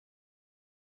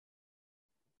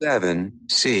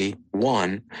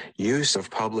7C1. Use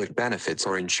of public benefits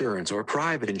or insurance or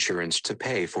private insurance to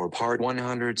pay for Part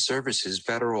 100 services.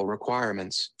 Federal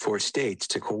requirements for states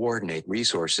to coordinate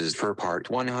resources for Part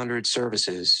 100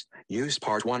 services. Use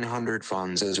Part 100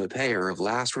 funds as a payer of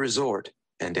last resort,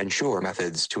 and ensure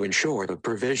methods to ensure the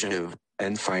provision of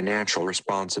and financial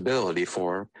responsibility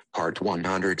for Part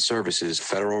 100 services.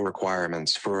 Federal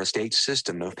requirements for a state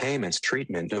system of payments.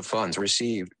 Treatment of funds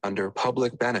received under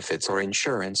public benefits or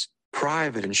insurance,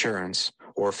 private insurance,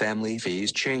 or family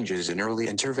fees. Changes in early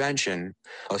intervention.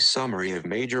 A summary of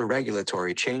major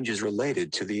regulatory changes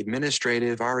related to the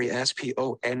administrative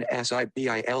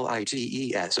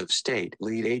responsibilities of state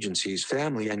lead agencies.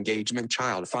 Family engagement,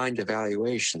 child find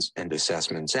evaluations and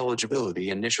assessments. Eligibility,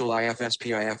 initial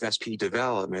IFSP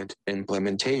development,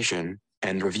 implementation,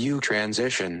 and review.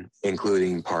 Transition,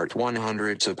 including Part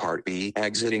 100 to Part B.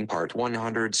 Exiting Part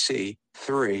 100C,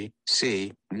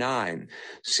 3C,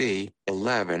 9C,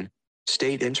 11.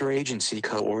 State Interagency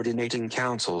Coordinating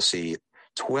Council, C.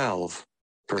 12.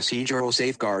 Procedural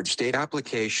safeguards. State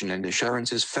application and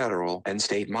assurances. Federal and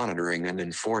state monitoring and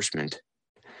enforcement.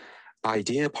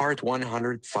 IDEA Part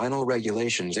 100 Final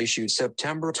Regulations issued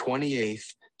September 28,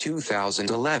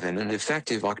 2011 and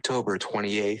effective October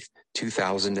 28,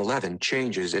 2011.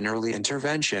 Changes in early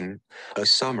intervention. A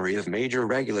summary of major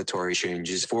regulatory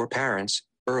changes for parents,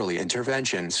 early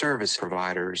intervention service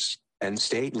providers, and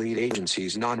state lead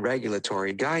agencies.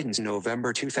 Non-regulatory guidance.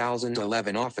 November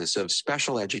 2011. Office of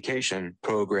Special Education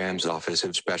Programs. Office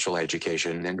of Special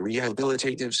Education and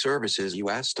Rehabilitative Services,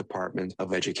 U.S. Department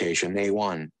of Education.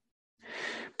 A1.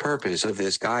 Purpose of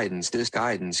this guidance. This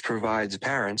guidance provides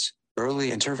parents,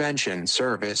 early intervention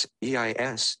service,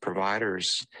 EIS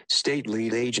providers, state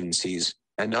lead agencies,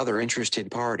 and other interested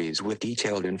parties with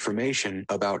detailed information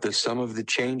about some of the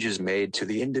changes made to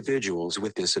the Individuals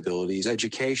with Disabilities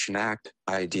Education Act,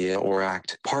 IDEA or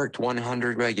Act, Part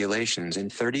 100 regulations in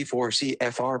 34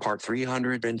 CFR Part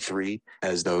 303,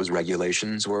 as those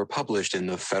regulations were published in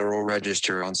the Federal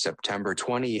Register on September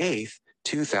 28,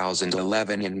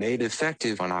 2011 and made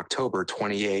effective on October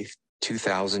 28,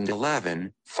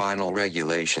 2011. Final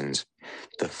regulations.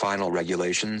 The final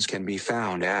regulations can be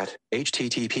found at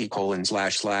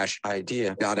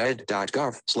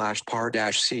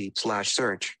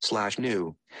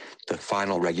http://idea.ed.gov/par-c/search/new. The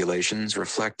final regulations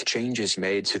reflect changes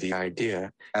made to the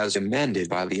IDEA as amended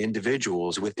by the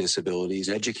Individuals with Disabilities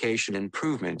Education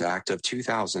Improvement Act of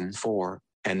 2004.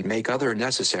 And make other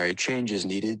necessary changes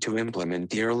needed to implement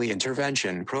the early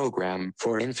intervention program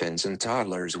for infants and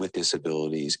toddlers with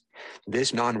disabilities.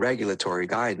 This non-regulatory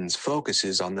guidance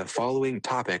focuses on the following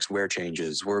topics where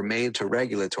changes were made to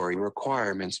regulatory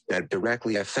requirements that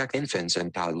directly affect infants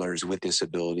and toddlers with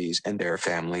disabilities and their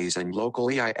families and local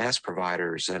EIS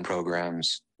providers and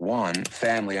programs. 1.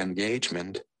 Family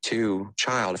engagement. 2.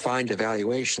 Child find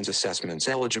evaluations, assessments.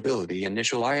 Eligibility,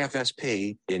 initial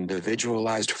IFSP,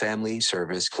 individualized family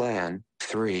service plan.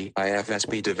 3.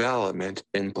 IFSP development,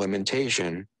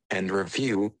 implementation, and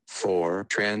review. 4.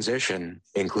 Transition,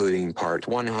 including Part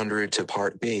 100 to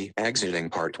Part B,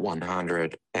 exiting Part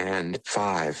 100. And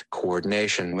 5.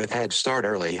 Coordination with Head Start,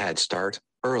 early Head Start,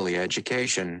 early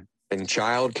education, and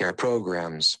child care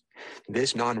programs.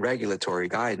 This non-regulatory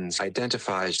guidance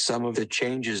identifies some of the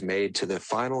changes made to the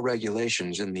final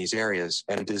regulations in these areas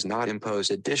and does not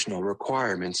impose additional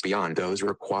requirements beyond those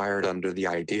required under the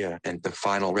IDEA and the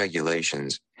final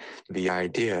regulations. The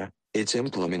IDEA, its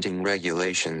implementing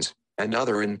regulations, and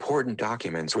other important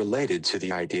documents related to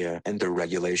the IDEA and the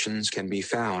regulations can be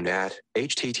found at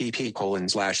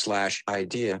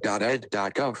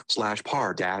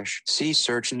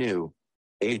http://idea.ed.gov/par-c/search-new.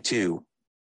 A2.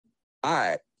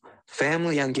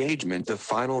 Family engagement. The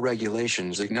final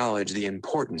regulations acknowledge the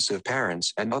importance of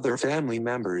parents and other family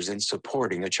members in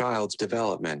supporting a child's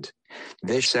development.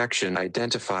 This section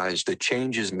identifies the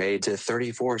changes made to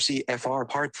 34 CFR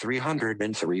Part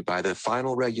 303 by the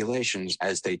final regulations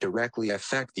as they directly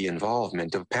affect the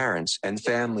involvement of parents and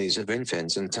families of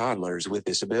infants and toddlers with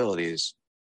disabilities.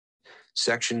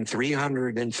 Section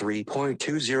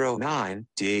 303.209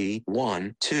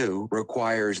 D.1.2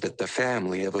 requires that the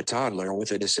family of a toddler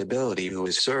with a disability who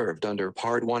is served under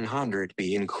Part 100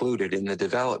 be included in the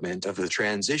development of the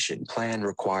transition plan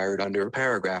required under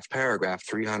paragraph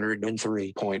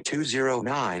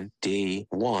 303.209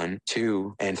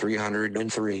 D.1.2 and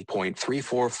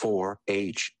 303.344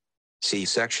 H. See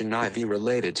Section IV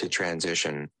related to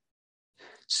transition.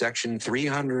 Section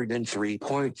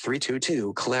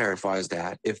 303.322 clarifies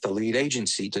that if the lead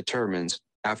agency determines,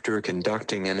 after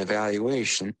conducting an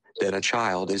evaluation, that a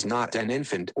child is not an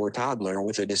infant or toddler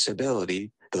with a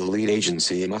disability, The lead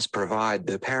agency must provide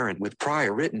the parent with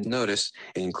prior written notice,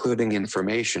 including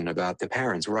information about the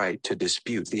parent's right to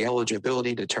dispute the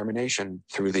eligibility determination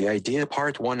through the IDEA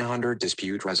Part 100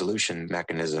 dispute resolution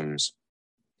mechanisms.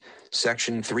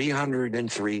 Section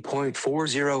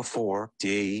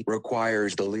 303.404(d)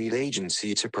 requires the lead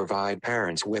agency to provide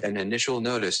parents with an initial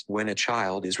notice when a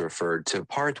child is referred to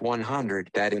Part 100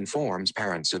 that informs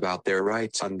parents about their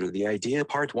rights under the IDEA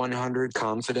Part 100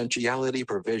 confidentiality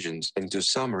provisions and a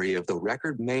summary of the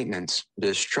record maintenance,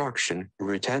 destruction,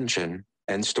 retention,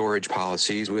 and storage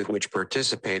policies with which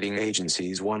participating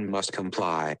agencies must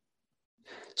comply.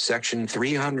 Section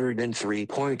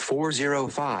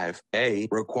 303.405(a)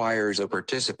 requires a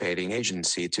participating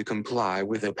agency to comply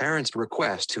with a parent's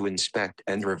request to inspect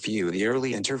and review the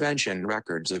early intervention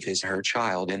records of his or her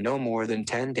child in no more than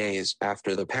 10 days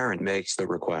after the parent makes the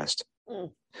request.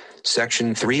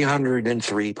 Section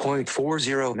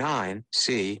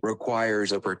 303.409(c)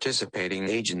 requires a participating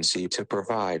agency to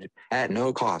provide, at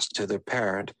no cost to the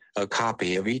parent, a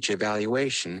copy of each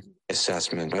evaluation,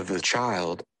 assessment of the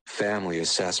child, family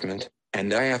assessment,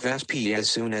 and IFSP as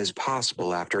soon as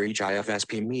possible after each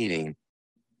IFSP meeting.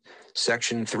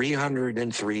 Section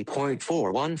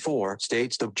 303.414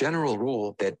 states the general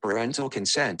rule that parental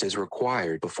consent is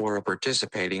required before a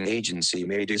participating agency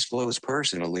may disclose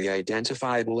personally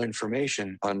identifiable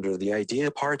information under the IDEA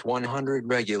Part 100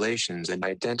 regulations and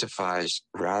identifies,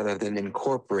 rather than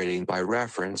incorporating by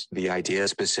reference, the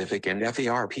IDEA-specific and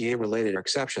FERPA-related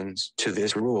exceptions to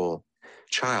this rule.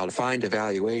 Child Find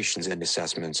Evaluations and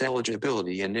Assessments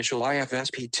Eligibility Initial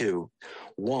IFSP 2.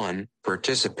 1.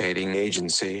 Participating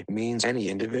agency means any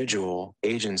individual,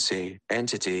 agency,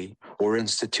 entity, or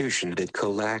institution that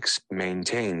collects,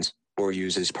 maintains, or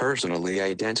uses personally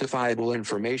identifiable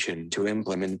information to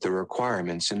implement the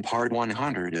requirements in Part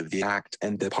 100 of the Act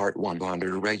and the Part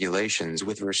 100 regulations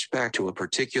with respect to a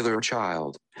particular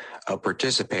child. A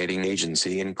participating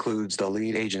agency includes the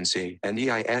lead agency and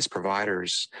EIS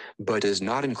providers, but does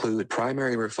not include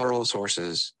primary referral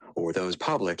sources, or those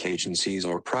public agencies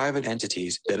or private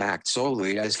entities that act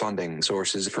solely as funding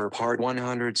sources for Part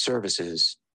 100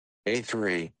 services.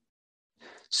 A3.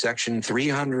 Section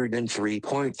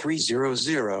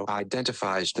 303.300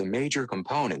 identifies the major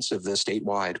components of the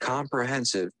statewide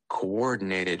comprehensive,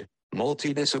 coordinated,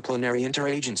 multidisciplinary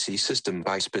interagency system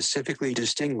by specifically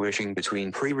distinguishing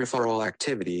between pre-referral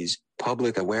activities,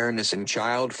 public awareness and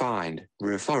child find,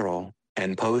 referral,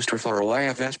 and post-referral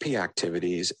IFSP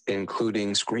activities,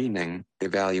 including screening,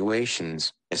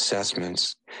 evaluations,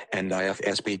 assessments, and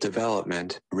IFSP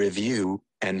development, review,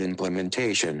 and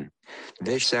implementation.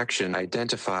 This section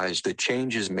identifies the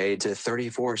changes made to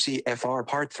 34 CFR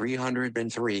Part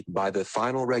 303 by the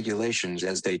final regulations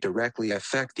as they directly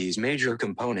affect these major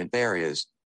component areas.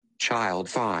 Child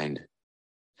Find.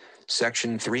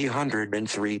 Section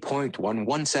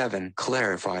 303.117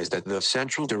 clarifies that the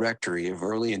Central Directory of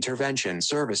Early Intervention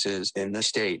Services in the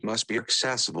state must be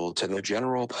accessible to the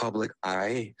general public,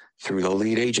 i.e., through the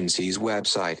lead agency's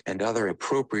website and other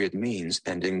appropriate means,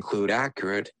 and include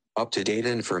accurate, up-to-date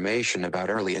information about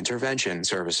early intervention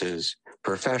services,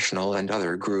 professional and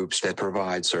other groups that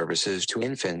provide services to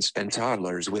infants and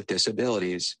toddlers with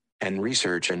disabilities, and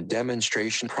research and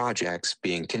demonstration projects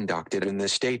being conducted in the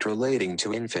state relating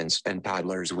to infants and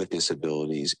toddlers with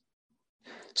disabilities.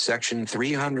 Section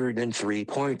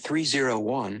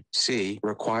 303.301(c)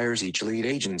 requires each lead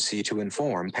agency to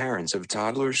inform parents of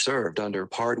toddlers served under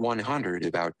Part 100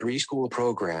 about preschool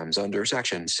programs under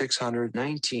Section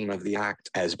 619 of the Act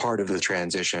as part of the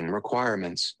transition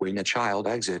requirements when a child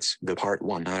exits the Part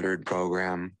 100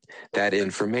 program. That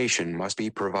information must be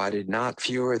provided not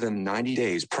fewer than 90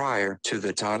 days prior to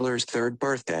the toddler's third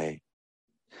birthday.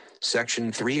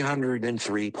 Section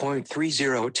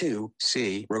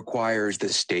 303.302(c) requires the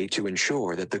state to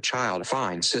ensure that the Child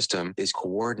Find system is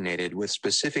coordinated with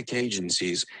specific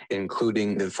agencies,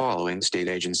 including the following state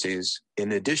agencies.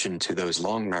 In addition to those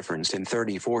long referenced in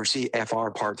 34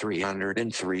 CFR Part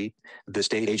 303, the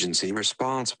state agency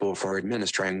responsible for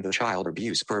administering the Child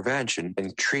Abuse Prevention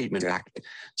and Treatment Act,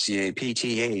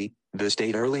 CAPTA, the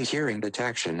State Early Hearing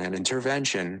Detection and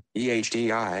Intervention,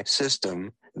 EHDI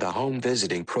system, the Home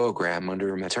Visiting Program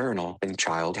under Maternal and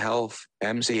Child Health,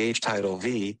 MCH Title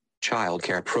V, Child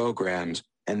Care Programs,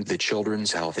 and the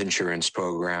Children's Health Insurance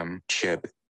Program, CHIP.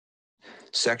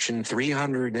 Section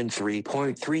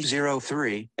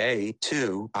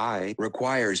 303.303(a)(2)(i)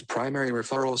 requires primary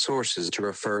referral sources to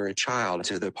refer a child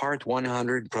to the Part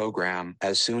 100 program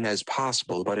as soon as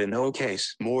possible, but in no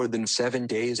case more than 7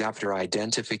 days after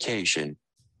identification.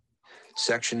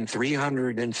 Section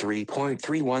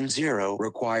 303.310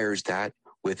 requires that,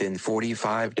 within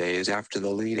 45 days after the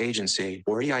lead agency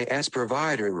or EIS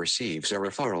provider receives a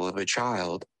referral of a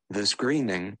child, the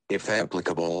screening, if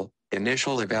applicable,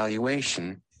 initial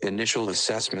evaluation, initial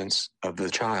assessments of the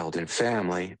child and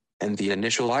family, and the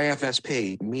initial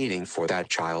IFSP meeting for that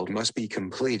child must be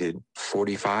completed.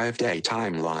 45-day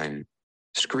timeline.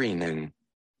 Screening.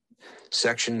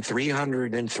 Section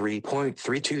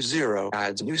 303.320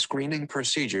 adds new screening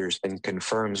procedures and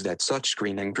confirms that such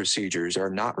screening procedures are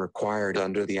not required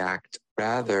under the Act.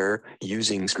 Rather,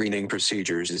 using screening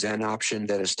procedures is an option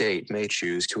that a state may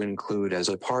choose to include as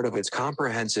a part of its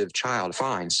comprehensive child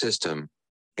find system.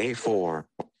 A4.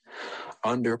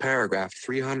 Under paragraph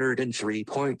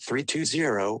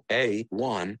 303.320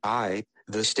 A1I,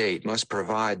 the state must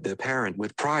provide the parent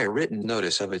with prior written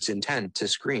notice of its intent to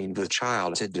screen the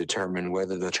child to determine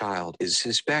whether the child is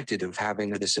suspected of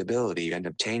having a disability and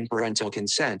obtain parental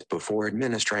consent before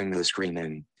administering the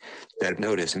screening. That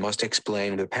notice must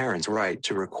explain the parent's right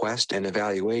to request an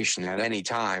evaluation at any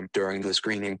time during the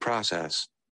screening process.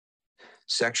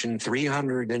 Section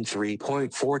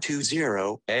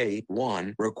 303.420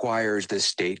 A1 requires the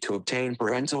state to obtain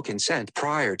parental consent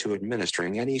prior to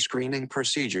administering any screening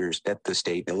procedures that the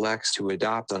state elects to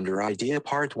adopt under IDEA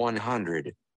Part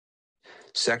 100.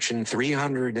 Section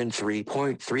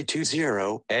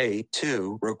 303.320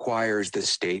 A2 requires the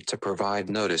state to provide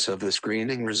notice of the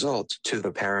screening results to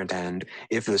the parent and,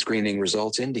 if the screening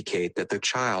results indicate that the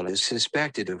child is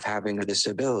suspected of having a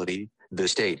disability, the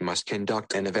state must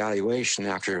conduct an evaluation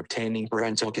after obtaining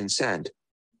parental consent.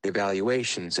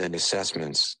 Evaluations and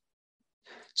assessments.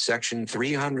 Section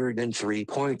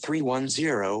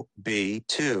 303.310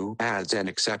 B2 adds an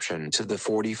exception to the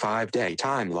 45-day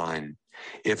timeline.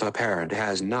 If a parent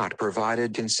has not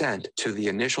provided consent to the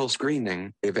initial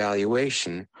screening,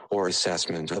 evaluation, or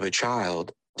assessment of a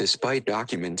child, despite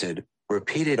documented,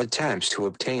 repeated attempts to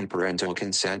obtain parental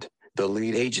consent, the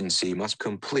lead agency must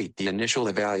complete the initial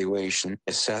evaluation,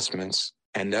 assessments,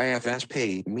 and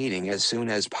IFSP meeting as soon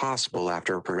as possible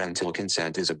after parental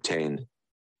consent is obtained.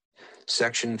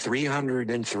 Section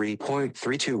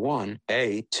 303.321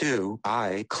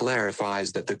 A2I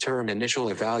clarifies that the term initial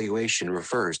evaluation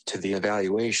refers to the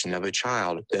evaluation of a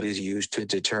child that is used to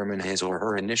determine his or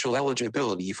her initial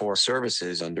eligibility for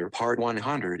services under Part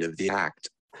 100 of the Act.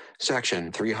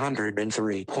 Section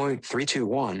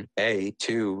 303.321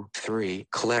 A2-3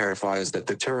 clarifies that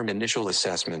the term initial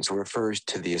assessments refers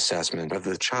to the assessment of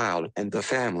the child and the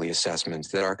family assessments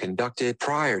that are conducted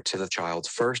prior to the child's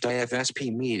first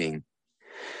IFSP meeting.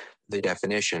 The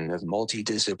definition of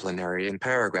multidisciplinary in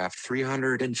paragraph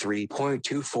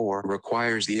 303.24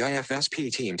 requires the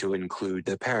IFSP team to include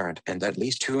the parent and at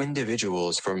least two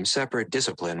individuals from separate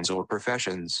disciplines or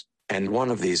professions, and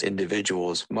one of these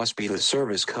individuals must be the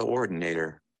service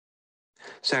coordinator.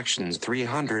 Sections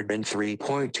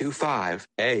 303.25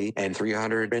 A and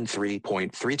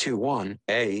 303.321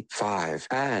 A5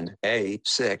 and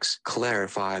A6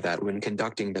 clarify that when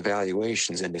conducting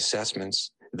evaluations and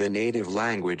assessments, the native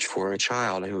language for a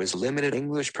child who is limited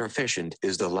English proficient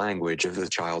is the language of the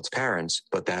child's parents,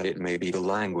 but that it may be the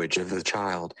language of the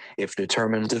child, if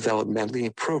determined developmentally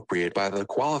appropriate by the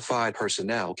qualified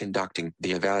personnel conducting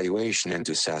the evaluation and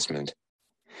assessment.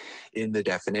 In the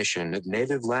definition of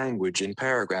native language in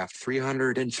paragraph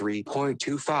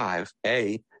 303.25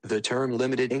 A, the term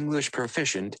limited English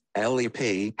proficient,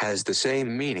 LEP, has the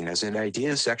same meaning as in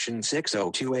IDEA section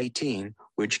 60218,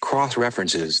 which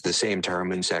cross-references the same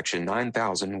term in section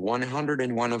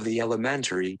 9101 of the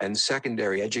Elementary and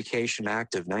Secondary Education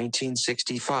Act of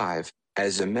 1965,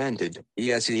 as amended,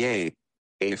 ESEA.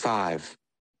 A5.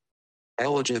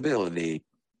 Eligibility.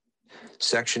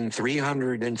 Section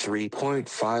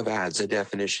 303.5 adds a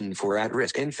definition for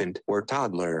at-risk infant or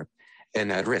toddler. An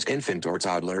at-risk infant or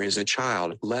toddler is a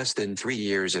child less than 3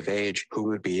 years of age who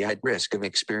would be at risk of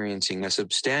experiencing a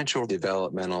substantial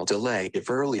developmental delay if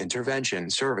early intervention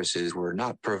services were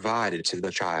not provided to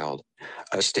the child.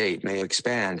 A state may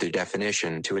expand the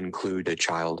definition to include a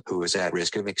child who is at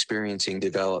risk of experiencing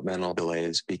developmental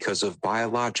delays because of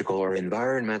biological or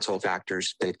environmental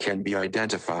factors that can be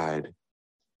identified.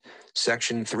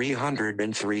 Section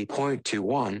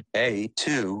 303.21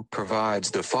 A2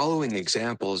 provides the following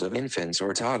examples of infants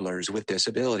or toddlers with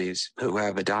disabilities who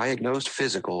have a diagnosed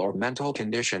physical or mental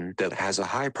condition that has a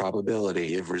high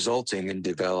probability of resulting in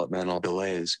developmental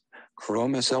delays: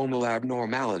 chromosomal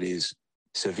abnormalities,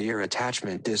 severe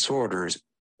attachment disorders,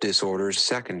 disorders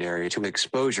secondary to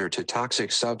exposure to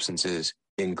toxic substances,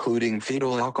 including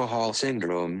fetal alcohol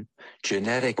syndrome,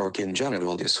 genetic or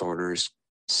congenital disorders,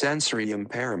 sensory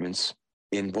impairments,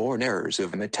 inborn errors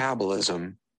of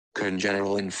metabolism,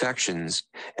 congenital infections,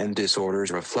 and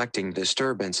disorders reflecting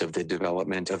disturbance of the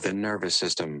development of the nervous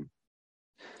system.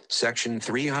 Section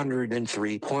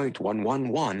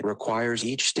 303.111 requires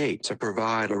each state to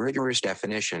provide a rigorous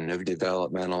definition of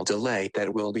developmental delay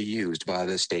that will be used by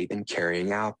the state in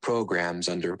carrying out programs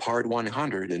under Part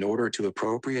 100 in order to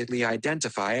appropriately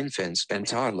identify infants and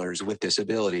toddlers with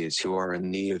disabilities who are in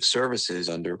need of services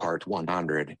under Part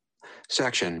 100.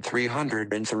 Section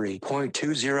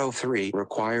 303.203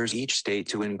 requires each state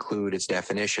to include its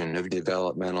definition of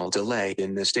developmental delay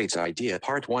in the state's IDEA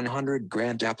Part 100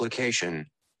 grant application.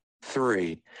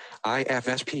 3.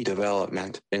 IFSP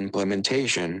development,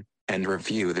 implementation, and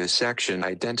review. This section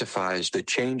identifies the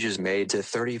changes made to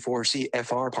 34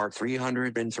 CFR Part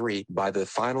 303 by the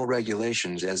final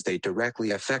regulations as they directly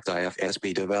affect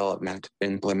IFSP development,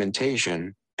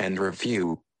 implementation, and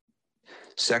review.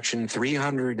 Section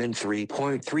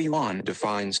 303.31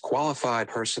 defines qualified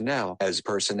personnel as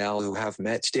personnel who have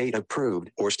met state-approved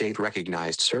or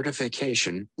state-recognized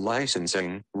certification,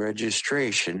 licensing,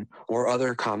 registration, or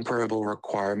other comparable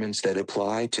requirements that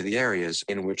apply to the areas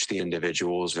in which the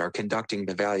individuals are conducting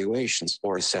evaluations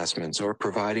or assessments or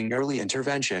providing early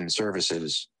intervention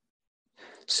services.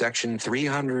 Section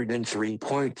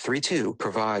 303.32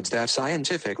 provides that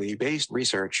scientifically based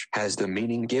research has the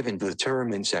meaning given the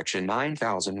term in Section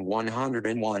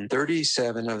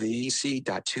 9101(37) of the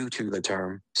EC.22. The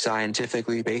term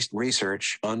scientifically based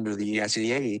research under the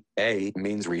SEA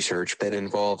means research that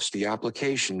involves the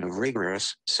application of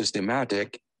rigorous,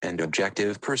 systematic, and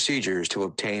objective procedures to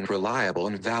obtain reliable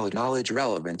and valid knowledge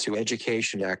relevant to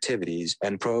education activities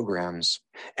and programs.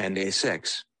 And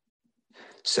A6.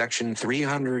 Section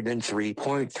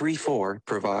 303.34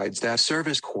 provides that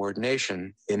service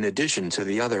coordination, in addition to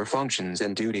the other functions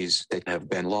and duties that have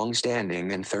been long-standing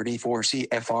in 34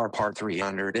 CFR Part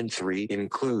 303,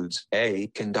 includes a.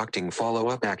 Conducting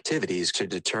follow-up activities to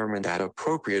determine that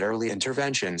appropriate early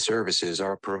intervention services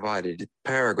are provided,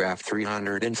 paragraph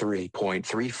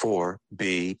 303.34,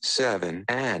 B7,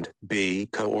 and b.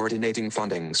 Coordinating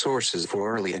funding sources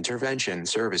for early intervention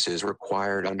services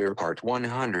required under Part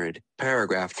 100,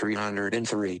 paragraph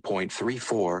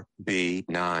 303.34,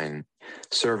 B9.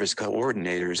 Service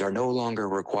coordinators are no longer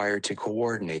required to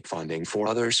coordinate funding for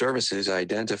other services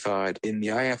identified in the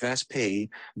IFSP,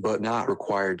 but not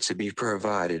required to be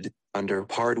provided under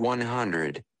Part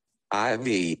 100.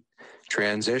 IV.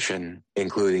 Transition,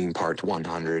 including Part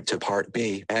 100 to Part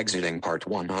B. Exiting Part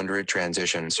 100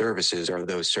 transition services are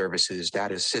those services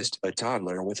that assist a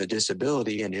toddler with a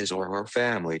disability and his or her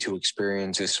family to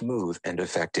experience a smooth and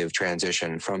effective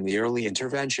transition from the early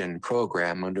intervention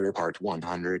program under Part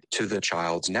 100 to the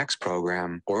child's next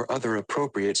program or other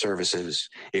appropriate services,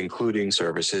 including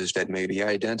services that may be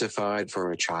identified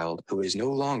for a child who is no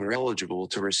longer eligible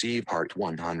to receive Part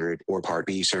 100 or Part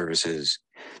B services.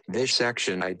 This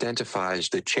section identifies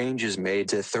the changes made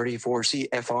to 34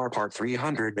 CFR Part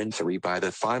 303 by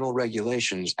the final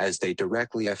regulations as they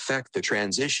directly affect the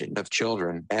transition of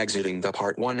children exiting the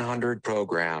Part 100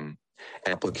 program.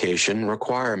 Application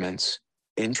requirements,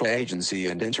 intra-agency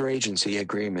and interagency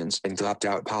agreements, and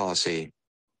opt-out policy.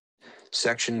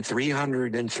 Section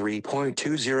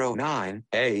 303.209,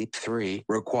 A3,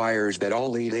 requires that all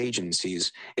lead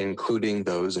agencies, including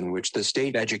those in which the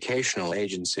State Educational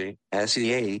Agency,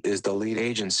 SEA, is the lead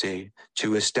agency,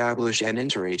 to establish an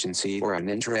interagency or an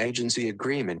intra-agency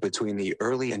agreement between the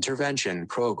Early Intervention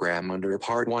Program under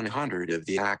Part 100 of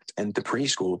the Act and the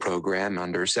Preschool Program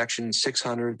under Section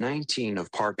 619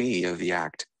 of Part B of the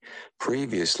Act.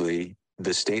 Previously,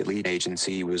 the state lead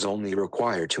agency was only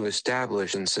required to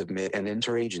establish and submit an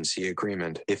interagency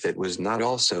agreement if it was not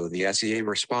also the SEA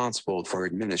responsible for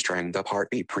administering the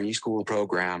Part B preschool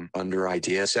program under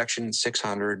IDEA Section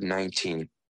 619.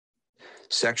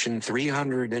 Section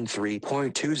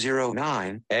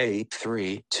 303.209,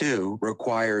 A3-2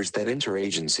 requires that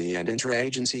interagency and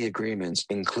intra-agency agreements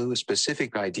include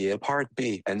specific IDEA Part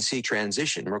B and C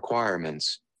transition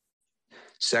requirements.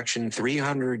 Section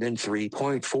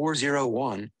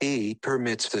 303.401(e)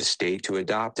 permits the state to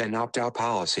adopt an opt-out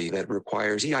policy that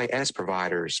requires EIS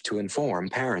providers to inform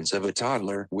parents of a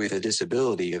toddler with a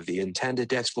disability of the intended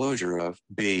disclosure of.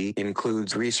 B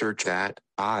includes research that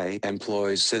I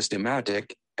employs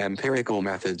systematic, empirical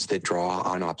methods that draw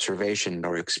on observation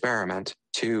or experiment.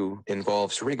 2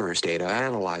 involves rigorous data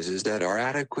analyses that are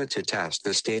adequate to test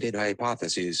the stated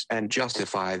hypotheses and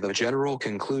justify the general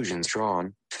conclusions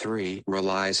drawn. 3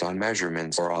 relies on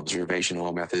measurements or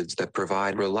observational methods that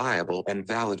provide reliable and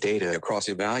valid data across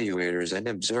evaluators and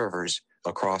observers,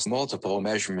 across multiple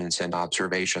measurements and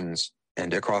observations.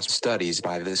 and across studies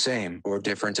by the same or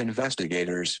different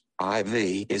investigators.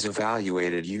 IV is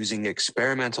evaluated using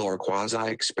experimental or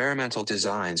quasi-experimental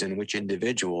designs in which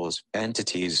individuals,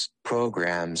 entities,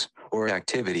 programs, or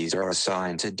activities are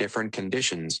assigned to different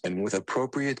conditions and with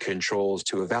appropriate controls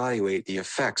to evaluate the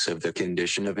effects of the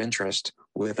condition of interest,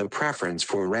 with a preference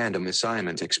for random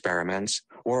assignment experiments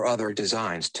or other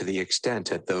designs to the extent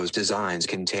that those designs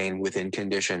contain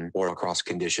within-condition or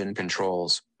across-condition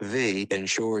controls. V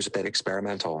ensures that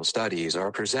experimental studies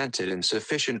are presented in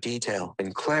sufficient detail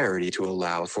and clarity to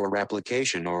allow for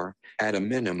replication or, at a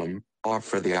minimum,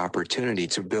 offer the opportunity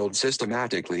to build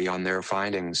systematically on their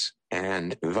findings.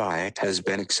 And VI has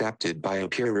been accepted by a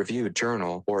peer-reviewed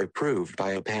journal or approved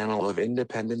by a panel of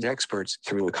independent experts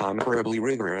through a comparably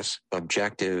rigorous,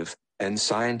 objective, and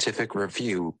scientific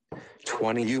review.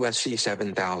 20 U.S.C.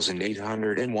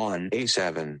 7801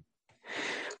 A7.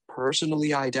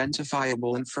 Personally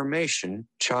identifiable information,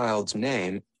 child's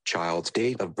name, child's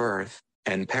date of birth,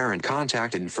 and parent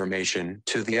contact information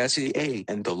to the SEA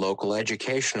and the local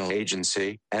educational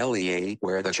agency, LEA,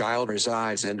 where the child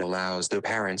resides and allows the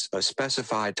parents a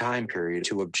specified time period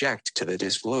to object to the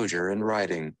disclosure in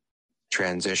writing.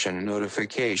 Transition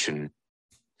notification.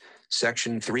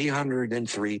 Section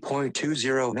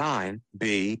 303.209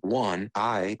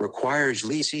 B1I requires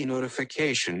LEA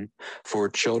notification for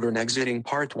children exiting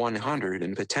Part 100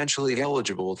 and potentially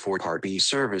eligible for Part B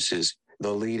services.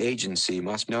 The lead agency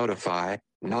must notify,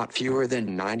 not fewer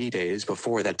than 90 days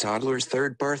before the toddler's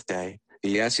third birthday,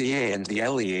 the SEA and the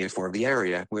LEA for the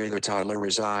area where the toddler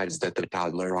resides that the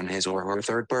toddler on his or her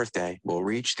third birthday will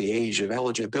reach the age of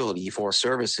eligibility for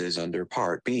services under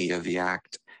Part B of the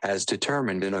Act, as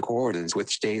determined in accordance with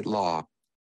state law.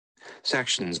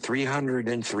 Sections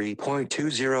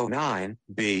 303.209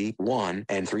 B1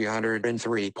 and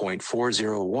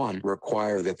 303.401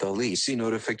 require that the LEA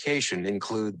notification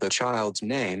include the child's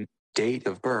name, date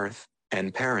of birth,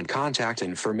 and parent contact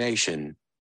information.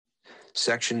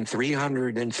 Section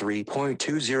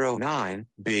 303.209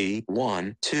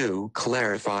 B1-2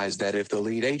 clarifies that if the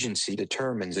lead agency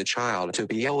determines a child to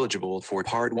be eligible for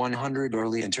Part 100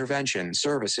 early intervention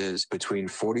services between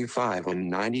 45 and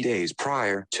 90 days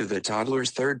prior to the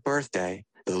toddler's third birthday,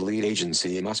 the lead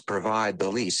agency must provide the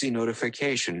LEA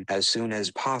notification as soon as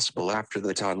possible after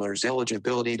the toddler's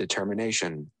eligibility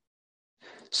determination.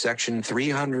 Section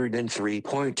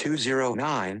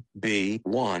 303.209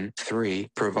 B1-3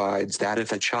 provides that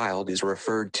if a child is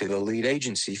referred to the lead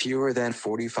agency fewer than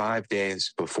 45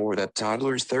 days before the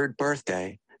toddler's third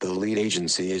birthday, the lead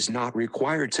agency is not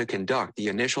required to conduct the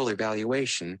initial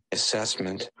evaluation,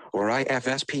 assessment, or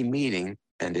IFSP meeting,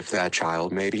 and if that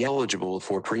child may be eligible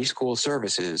for preschool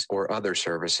services or other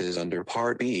services under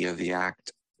Part B of the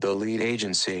Act, the lead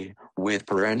agency, with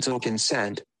parental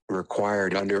consent,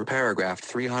 required under paragraph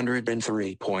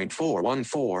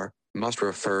 303.414, must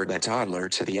refer the toddler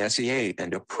to the SEA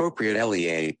and appropriate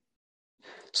LEA.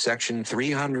 Section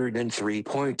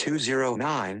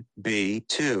 303.209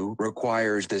 B2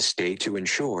 requires the state to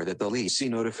ensure that the LEA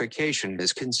notification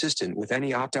is consistent with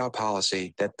any opt-out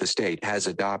policy that the state has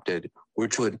adopted,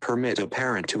 which would permit a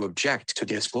parent to object to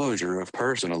disclosure of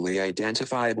personally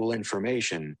identifiable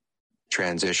information.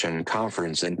 Transition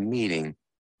conference and meeting.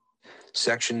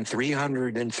 Section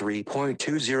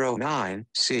 303.209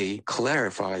 C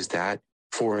clarifies that,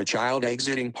 for a child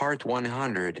exiting Part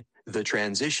 100, the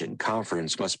transition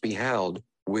conference must be held,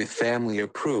 with family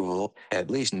approval, at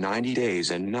least 90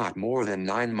 days and not more than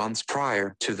 9 months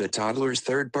prior to the toddler's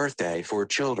third birthday for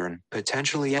children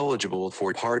potentially eligible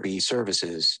for Part B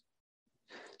services.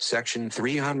 Section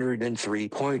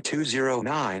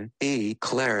 303.209 E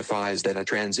clarifies that a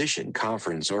transition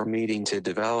conference or meeting to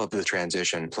develop the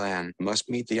transition plan must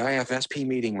meet the IFSP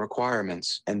meeting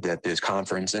requirements and that this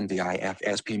conference and the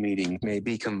IFSP meeting may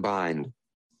be combined.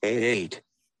 8.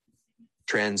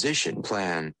 Transition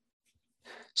plan.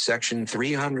 Section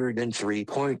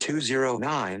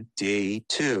 303.209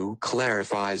 D2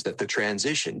 clarifies that the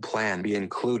transition plan be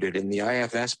included in the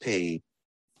IFSP.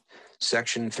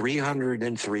 Section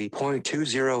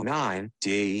 303.209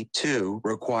 D2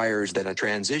 requires that a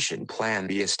transition plan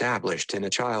be established in a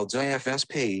child's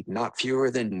IFSP not fewer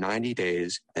than 90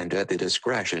 days and at the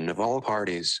discretion of all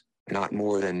parties, not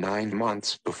more than 9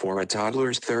 months before a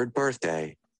toddler's third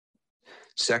birthday.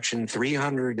 Section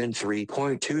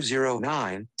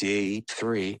 303.209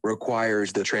 D3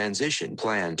 requires the transition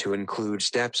plan to include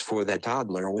steps for the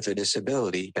toddler with a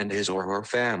disability and his or her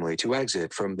family to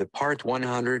exit from the Part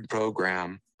 100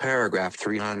 program. Paragraph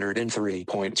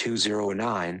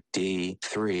 303.209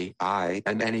 D3I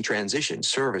and any transition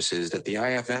services that the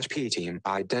IFSP team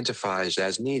identifies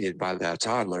as needed by that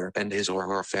toddler and his or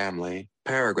her family.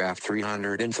 Paragraph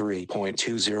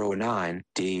 303.209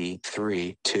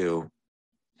 D3-2.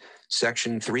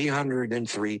 Section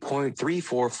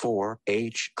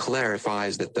 303.344H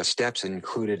clarifies that the steps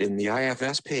included in the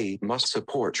IFSP must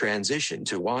support transition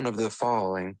to one of the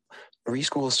following: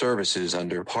 preschool services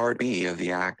under Part B of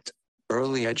the Act,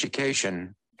 early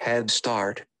education, Head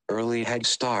Start, early Head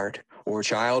Start, or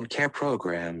child care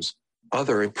programs,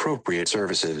 other appropriate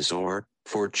services, or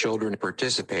for children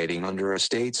participating under a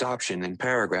state's option in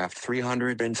paragraph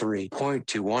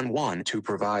 303.211 to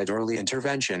provide early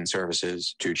intervention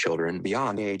services to children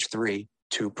beyond age 3,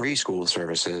 to preschool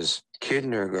services,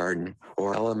 kindergarten,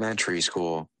 or elementary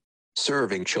school,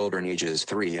 serving children ages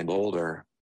 3 and older.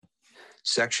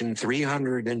 Section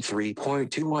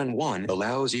 303.211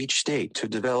 allows each state to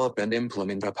develop and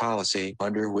implement a policy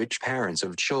under which parents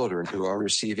of children who are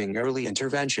receiving early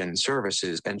intervention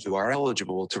services and who are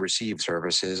eligible to receive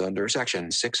services under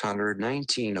Section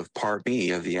 619 of Part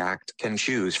B of the Act can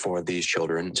choose for these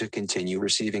children to continue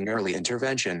receiving early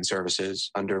intervention services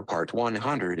under Part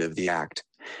 100 of the Act.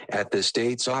 At the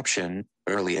state's option,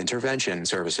 early intervention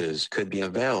services could be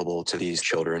available to these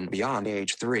children beyond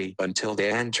age 3 until they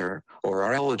enter, or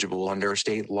are eligible under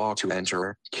state law to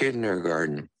enter,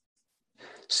 kindergarten.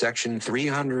 Section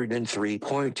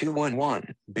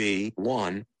 303.211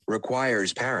 B1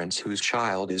 requires parents whose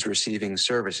child is receiving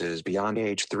services beyond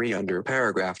age 3 under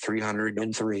paragraph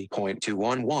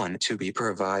 303.211 to be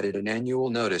provided an annual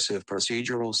notice of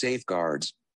procedural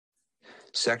safeguards.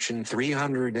 Section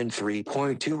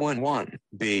 303.211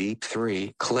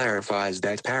 B3 clarifies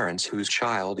that parents whose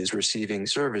child is receiving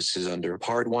services under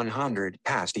Part 100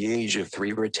 past the age of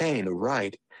 3 retain the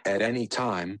right, at any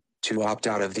time, to opt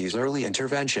out of these early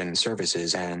intervention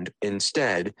services and,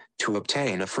 instead, to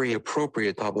obtain a free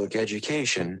appropriate public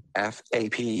education,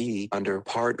 FAPE, under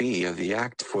Part B of the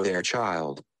Act for their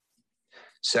child.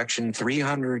 Section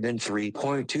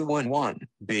 303.211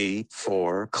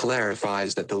 B4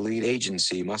 clarifies that the lead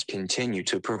agency must continue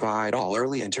to provide all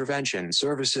early intervention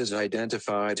services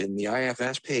identified in the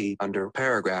IFSP under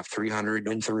paragraph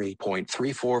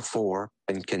 303.344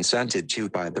 and consented to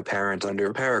by the parent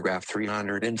under paragraph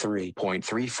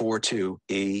 303.342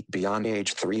 E beyond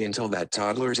age 3 until that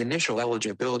toddler's initial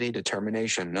eligibility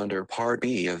determination under Part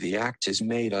B of the Act is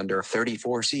made under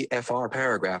 34 CFR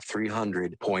paragraph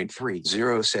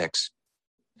 300.306.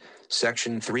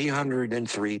 Section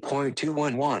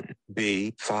 303.211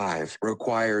 B5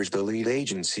 requires the lead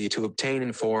agency to obtain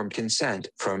informed consent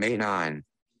from A9.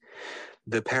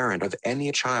 The parent of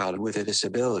any child with a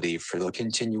disability for the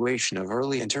continuation of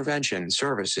early intervention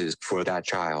services for that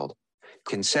child.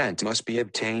 Consent must be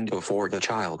obtained before the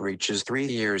child reaches 3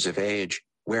 years of age,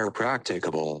 where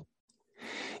practicable.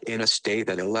 In a state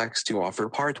that elects to offer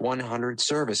Part 100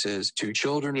 services to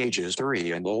children ages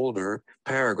 3 and older,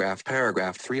 paragraph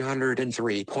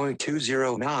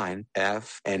 303.209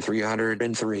 F and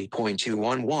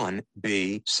 303.211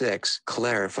 B6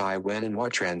 clarify when and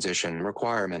what transition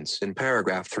requirements in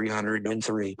paragraph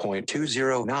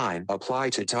 303.209 apply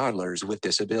to toddlers with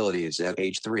disabilities at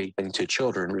age 3 and to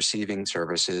children receiving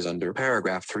services under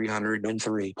paragraph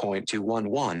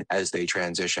 303.211 as they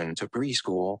transition to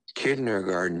preschool,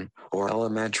 kindergarten, or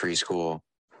elementary school,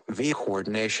 via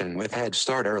coordination with Head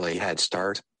Start, Early Head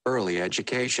Start, Early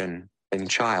Education, and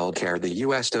Child Care. The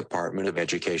U.S. Department of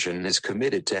Education is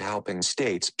committed to helping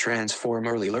states transform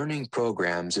early learning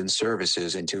programs and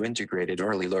services into integrated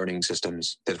early learning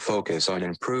systems that focus on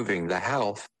improving the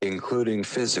health, including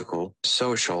physical,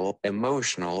 social,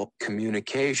 emotional,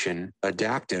 communication,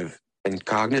 adaptive, and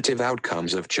cognitive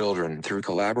outcomes of children through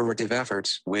collaborative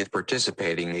efforts with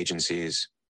participating agencies.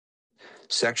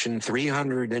 Section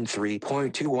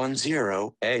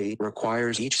 303.210A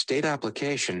requires each state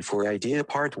application for IDEA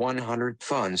Part 100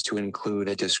 funds to include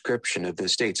a description of the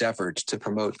state's efforts to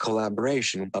promote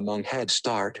collaboration among Head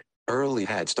Start, Early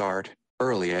Head Start,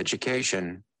 Early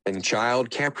Education, and child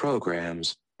care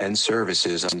programs and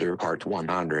services under Part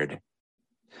 100.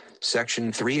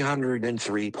 Section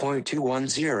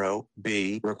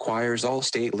 303.210B requires all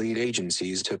state lead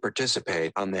agencies to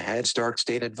participate on the Head Start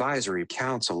State Advisory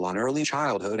Council on Early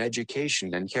Childhood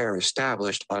Education and Care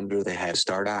established under the Head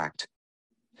Start Act.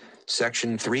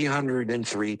 Section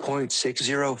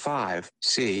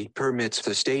 303.605(c) permits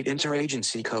the State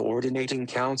Interagency Coordinating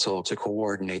Council to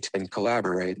coordinate and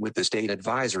collaborate with the State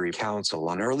Advisory Council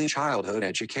on early childhood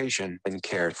education and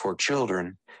care for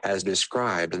children, as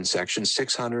described in Section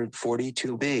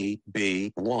 642B,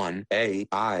 B1A,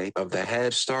 I of the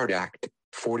Head Start Act.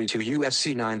 42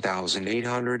 U.S.C.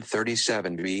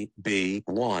 9837B,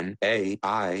 B1A,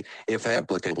 I, if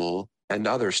applicable, and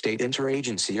other state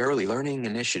interagency early learning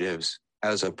initiatives,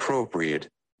 as appropriate.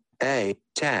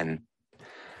 A10.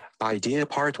 IDEA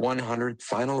Part 100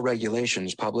 Final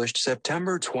Regulations published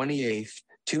September 28,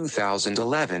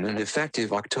 2011 and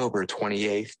effective October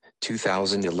 28,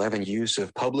 2011. Use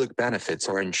of public benefits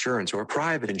or insurance or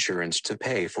private insurance to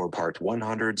pay for Part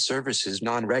 100 services.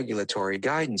 Non-regulatory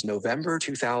guidance. November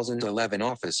 2011.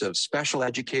 Office of Special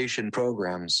Education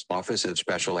Programs, Office of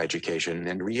Special Education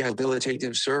and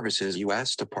Rehabilitative Services,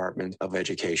 U.S. Department of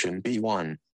Education.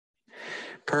 B1.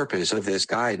 Purpose of this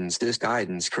guidance. This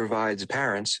guidance provides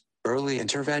parents, early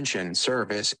intervention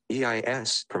service,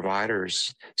 EIS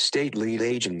providers, state lead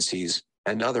agencies,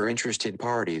 and other interested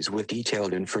parties with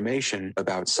detailed information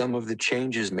about some of the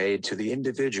changes made to the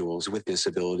Individuals with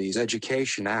Disabilities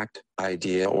Education Act,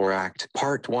 IDEA or Act,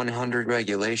 Part 100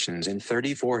 regulations in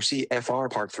 34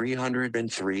 CFR Part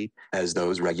 303, as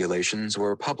those regulations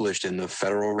were published in the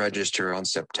Federal Register on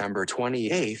September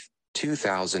 28,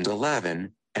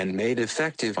 2011, and made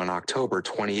effective on October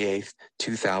 28,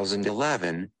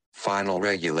 2011. Final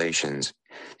regulations.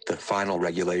 The final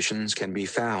regulations can be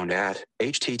found at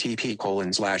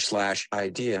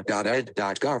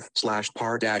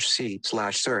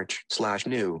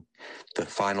http://idea.ed.gov/par-c/search/new. The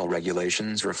final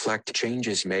regulations reflect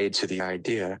changes made to the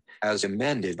IDEA as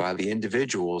amended by the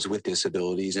Individuals with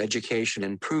Disabilities Education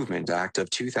Improvement Act of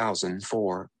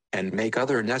 2004. And make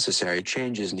other necessary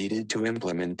changes needed to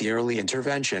implement the Early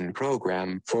Intervention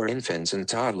Program for infants and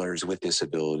toddlers with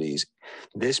disabilities.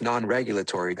 This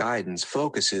non-regulatory guidance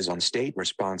focuses on state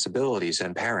responsibilities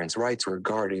and parents' rights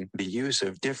regarding the use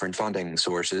of different funding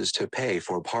sources to pay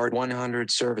for Part 100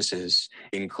 services,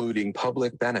 including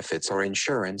public benefits or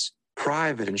insurance,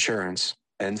 private insurance,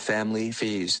 and family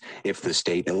fees, if the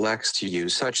state elects to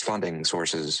use such funding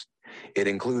sources. It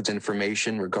includes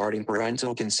information regarding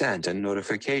parental consent and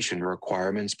notification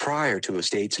requirements prior to a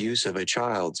state's use of a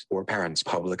child's or parent's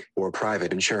public or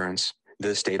private insurance,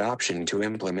 the state option to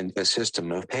implement a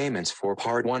system of payments for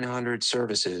Part 100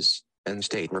 services, and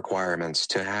state requirements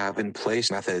to have in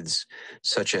place methods,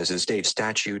 such as a state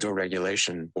statute or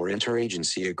regulation or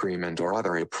interagency agreement or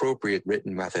other appropriate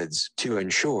written methods to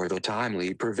ensure the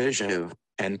timely provision of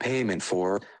and payment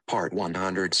for Part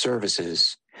 100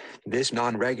 services. This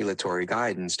non-regulatory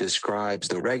guidance describes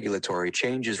the regulatory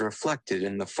changes reflected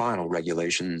in the final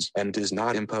regulations and does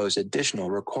not impose additional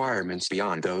requirements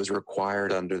beyond those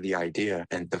required under the IDEA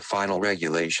and the final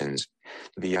regulations.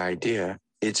 The IDEA,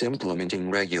 its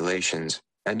implementing regulations,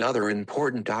 and other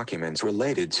important documents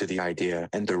related to the IDEA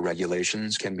and the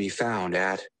regulations can be found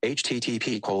at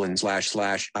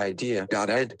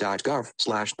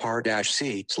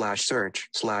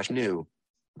http://idea.ed.gov/par-c/search/new.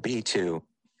 B2.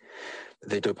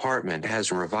 The Department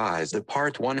has revised the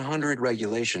Part 100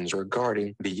 regulations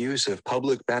regarding the use of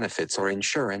public benefits or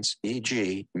insurance,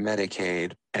 e.g.,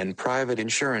 Medicaid, and private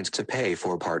insurance to pay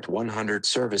for Part 100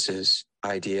 services.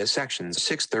 IDEA Sections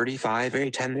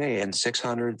 635A10A and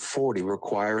 640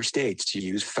 require states to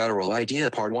use federal IDEA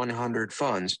Part 100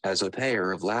 funds as a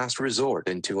payer of last resort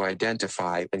and to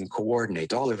identify and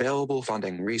coordinate all available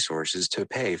funding resources to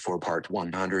pay for Part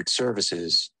 100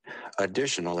 services.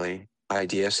 Additionally,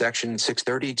 IDEA Section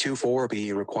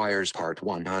 632(4)B requires Part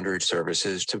 100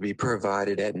 services to be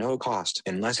provided at no cost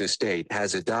unless a state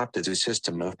has adopted a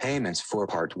system of payments for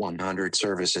Part 100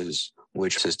 services,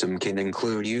 which system can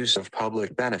include use of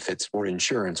public benefits or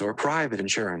insurance or private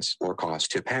insurance or cost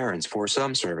to parents for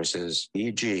some services,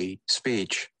 e.g.,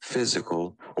 speech,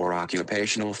 physical, or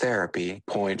occupational therapy.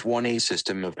 Point 1A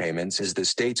system of payments is the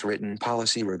state's written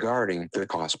policy regarding the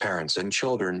cost parents and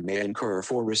children may incur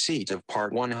for receipt of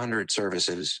Part 100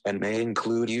 services and may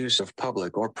include use of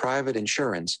public or private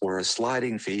insurance or a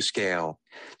sliding fee scale.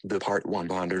 The Part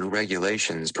 100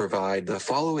 regulations provide the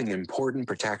following important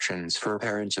protections for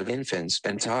parents of infants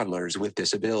and toddlers with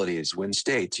disabilities when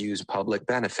states use public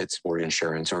benefits or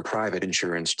insurance or private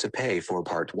insurance to pay for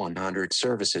Part 100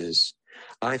 services.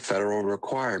 Federal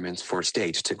requirements for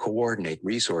states to coordinate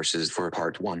resources for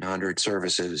Part 100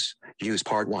 services, use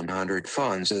Part 100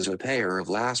 funds as a payer of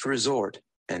last resort,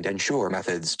 and ensure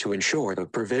methods to ensure the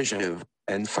provision of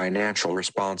and financial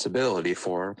responsibility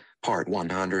for Part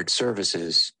 100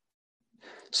 services.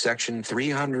 Section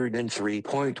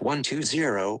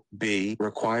 303.120b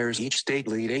requires each state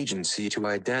lead agency to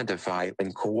identify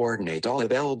and coordinate all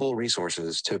available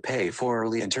resources to pay for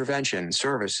early intervention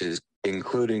services,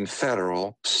 including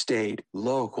federal, state,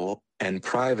 local, and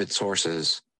private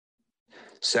sources.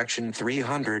 Section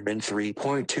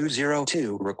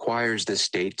 303.202 requires the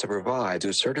state to provide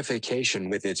a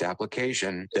certification with its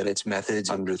application that its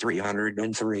methods under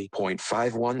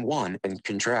 303.511 and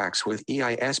contracts with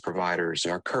EIS providers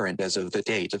are current as of the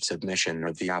date of submission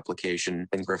of the application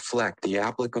and reflect the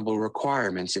applicable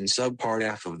requirements in Subpart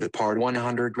F of the Part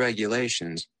 100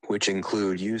 regulations, which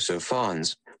include use of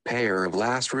funds, payer of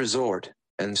last resort,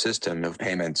 and system of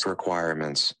payments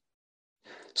requirements.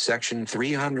 Section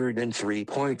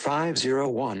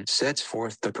 303.501 sets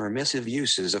forth the permissive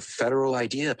uses of federal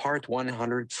IDEA Part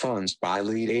 100 funds by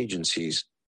lead agencies.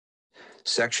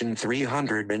 Section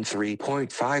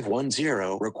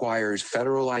 303.510 requires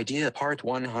federal IDEA Part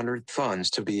 100 funds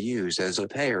to be used as a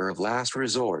payer of last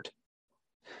resort.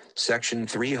 Section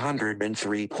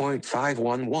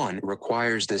 303.511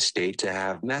 requires the state to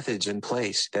have methods in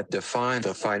place that define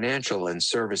the financial and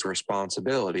service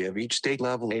responsibility of each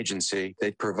state-level agency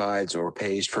that provides or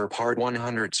pays for Part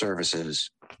 100 services.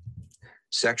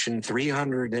 Section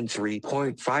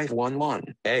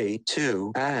 303.511 A,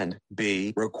 2, and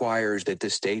B requires that the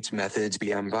state's methods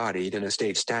be embodied in a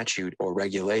state statute or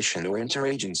regulation or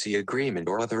interagency agreement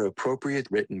or other appropriate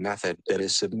written method that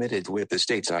is submitted with the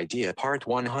state's IDEA Part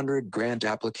 100 grant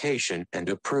application and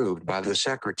approved by the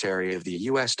Secretary of the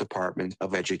U.S. Department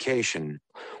of Education.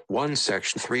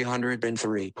 Section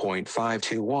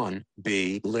 303.521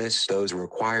 B lists those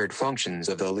required functions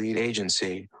of the lead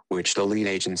agency, which the lead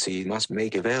agency must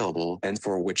make available and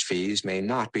for which fees may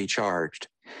not be charged.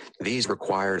 These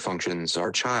required functions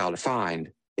are child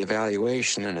find,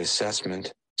 evaluation and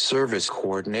assessment, service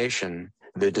coordination,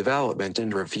 the development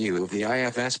and review of the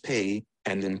IFSP,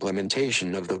 and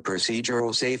implementation of the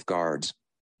procedural safeguards.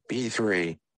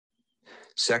 B3.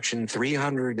 Section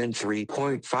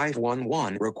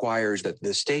 303.511 requires that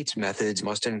the state's methods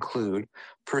must include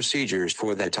procedures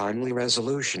for the timely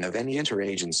resolution of any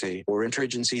interagency or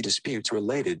interagency disputes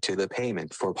related to the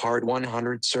payment for Part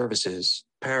 100 services.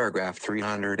 Paragraph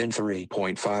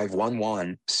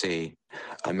 303.511c.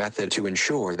 A method to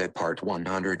ensure that Part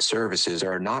 100 services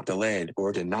are not delayed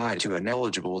or denied to an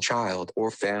eligible child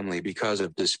or family because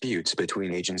of disputes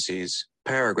between agencies.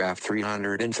 Paragraph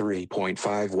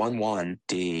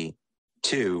 303.511d.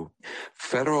 2.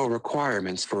 Federal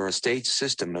requirements for a state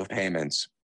system of payments.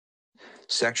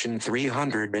 Section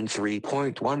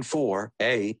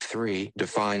 303.14a3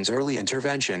 defines early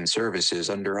intervention services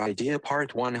under IDEA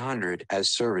Part 100 as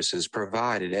services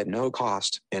provided at no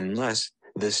cost, unless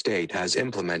the state has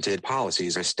implemented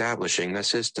policies establishing a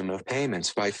system of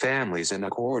payments by families in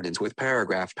accordance with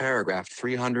paragraph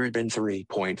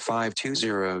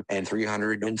 303.520 and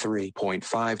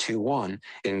 303.521,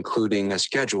 including a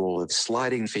schedule of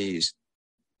sliding fees.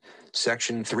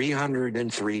 Section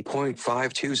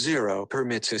 303.520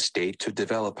 permits a state to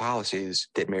develop policies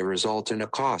that may result in a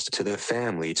cost to the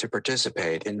family to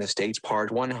participate in the state's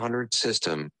Part 100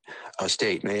 system. A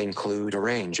state may include a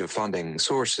range of funding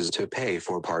sources to pay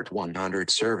for Part 100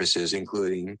 services,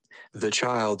 including the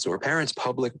child's or parent's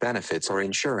public benefits or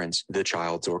insurance, the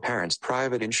child's or parent's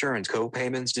private insurance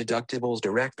co-payments, deductibles,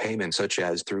 direct payments such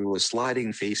as through a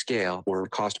sliding fee scale or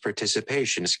cost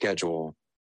participation schedule.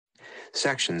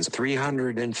 Sections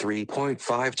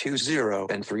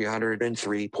 303.520 and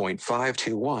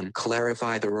 303.521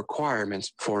 clarify the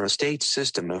requirements for a state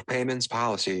system of payments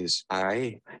policies,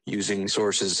 i.e., using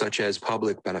sources such as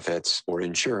public benefits or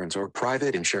insurance or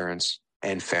private insurance,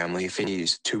 and family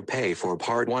fees to pay for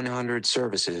Part 100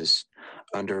 services.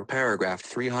 Under paragraph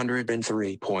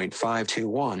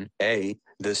 303.521a,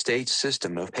 the state's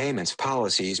system of payments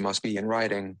policies must be in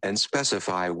writing and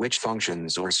specify which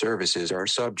functions or services are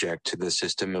subject to the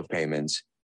system of payments.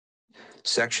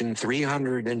 Section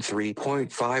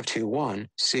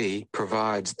 303.521c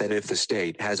provides that if the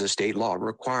state has a state law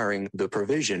requiring the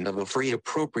provision of a free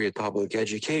appropriate public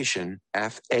education,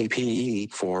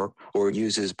 FAPE, for, or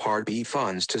uses Part B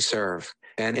funds to serve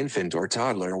an infant or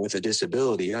toddler with a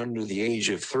disability under the age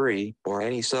of 3, or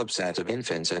any subset of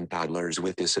infants and toddlers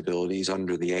with disabilities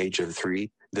under the age of 3,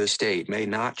 the state may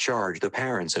not charge the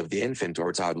parents of the infant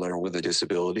or toddler with a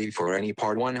disability for any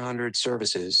Part 100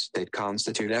 services that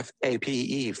constitute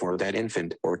FAPE for that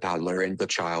infant or toddler and the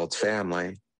child's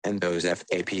family. and those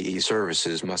FAPE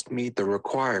services must meet the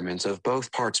requirements of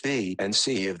both Parts B and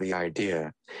C of the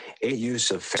IDEA. A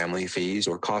use of family fees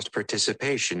or cost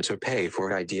participation to pay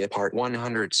for IDEA Part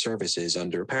 100 services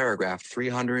under paragraph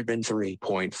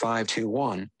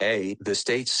 303.521a. The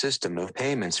state's system of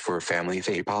payments for family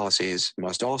fee policies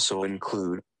must also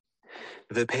include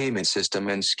the payment system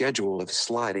and schedule of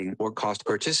sliding or cost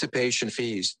participation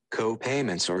fees,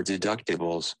 co-payments or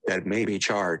deductibles that may be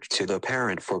charged to the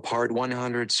parent for Part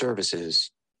 100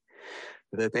 services.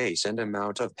 The base and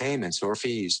amount of payments or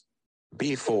fees.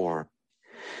 B4.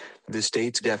 The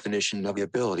state's definition of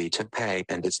ability to pay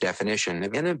and its definition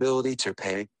of inability to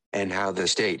pay, and how the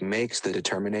state makes the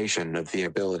determination of the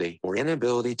ability or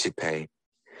inability to pay.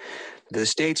 The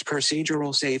state's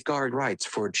procedural safeguard rights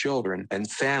for children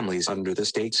and families under the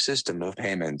state's system of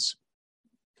payments.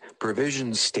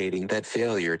 Provisions stating that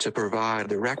failure to provide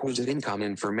the requisite income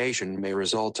information may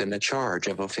result in the charge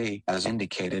of a fee as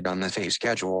indicated on the fee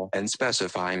schedule and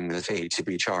specifying the fee to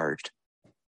be charged.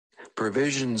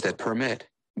 Provisions that permit,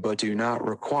 but do not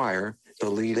require, the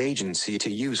lead agency to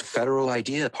use federal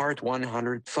IDEA Part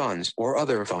 100 funds or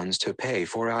other funds to pay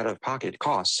for out-of-pocket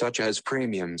costs such as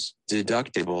premiums,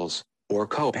 deductibles, or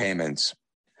co-payments.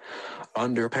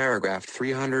 Under paragraph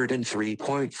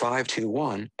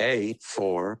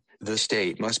 303.521a.4, the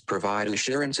state must provide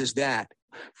assurances that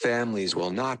families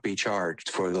will not be charged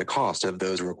for the cost of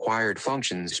those required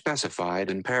functions specified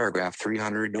in paragraph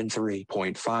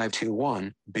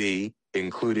 303.521b,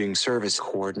 including service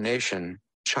coordination,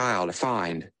 child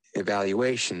find,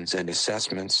 evaluations and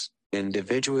assessments,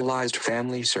 individualized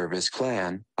family service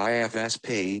plan,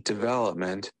 IFSP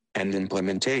development, and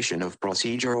implementation of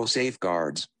procedural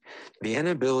safeguards. The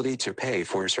inability to pay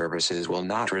for services will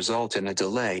not result in a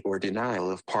delay or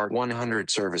denial of Part 100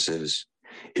 services.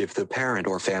 If the parent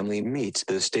or family meets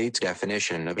the state's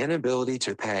definition of inability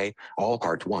to pay, all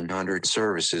Part 100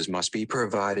 services must be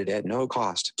provided at no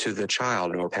cost to the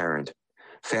child or parent.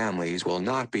 Families will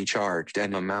not be charged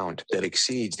an amount that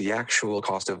exceeds the actual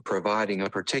cost of providing a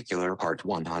particular Part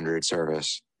 100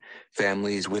 service.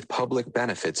 Families with public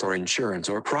benefits or insurance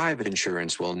or private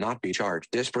insurance will not be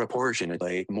charged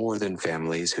disproportionately more than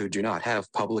families who do not have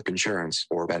public insurance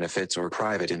or benefits or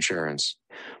private insurance.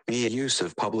 B. Use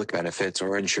of public benefits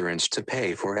or insurance to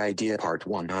pay for IDEA Part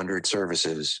 100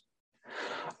 services.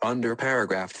 Under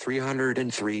paragraph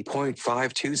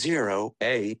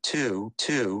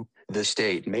 303.520a.2.2, the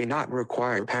state may not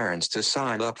require parents to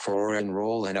sign up for or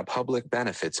enroll in a public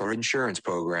benefits or insurance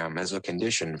program as a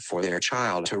condition for their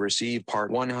child to receive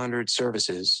Part 100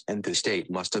 services, and the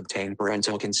state must obtain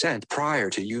parental consent prior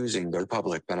to using the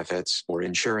public benefits or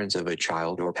insurance of a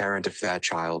child or parent if that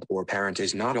child or parent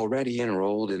is not already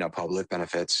enrolled in a public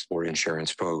benefits or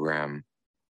insurance program.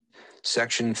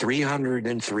 Section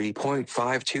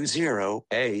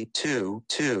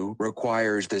 303.520a.2.2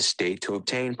 requires the state to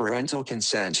obtain parental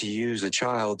consent to use a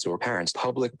child's or parent's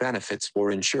public benefits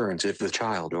or insurance if the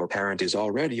child or parent is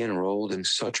already enrolled in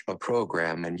such a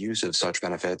program, and use of such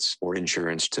benefits or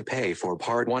insurance to pay for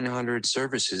Part 100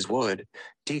 services would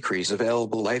decrease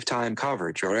available lifetime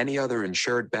coverage or any other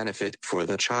insured benefit for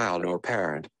the child or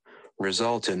parent,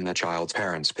 result in the child's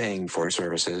parents paying for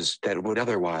services that would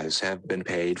otherwise have been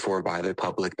paid for by the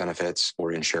public benefits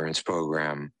or insurance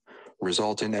program,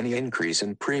 result in any increase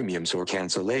in premiums or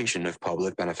cancellation of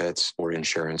public benefits or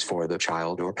insurance for the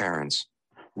child or parents,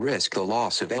 risk the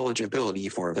loss of eligibility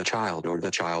for the child or the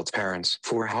child's parents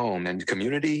for home and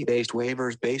community-based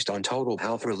waivers based on total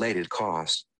health-related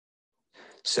costs.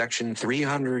 Section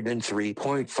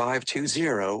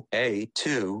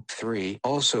 303.520a.2.3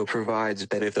 also provides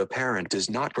that if the parent does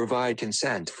not provide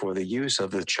consent for the use of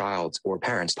the child's or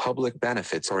parent's public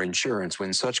benefits or insurance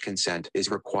when such consent is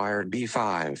required,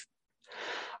 B5,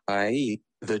 i.e.,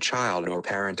 the child or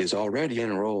parent is already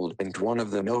enrolled and one of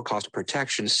the no-cost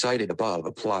protections cited above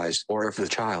applies, or if the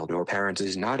child or parent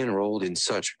is not enrolled in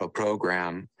such a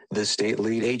program, the state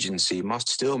lead agency must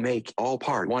still make all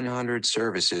Part 100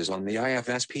 services on the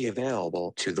IFSP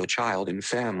available to the child and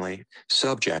family,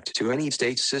 subject to any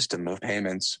state system of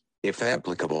payments, if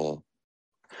applicable.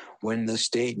 When the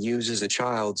state uses a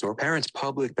child's or parent's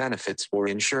public benefits or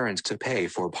insurance to pay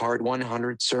for Part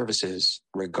 100 services,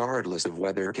 regardless of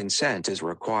whether consent is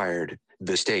required,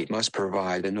 the state must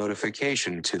provide a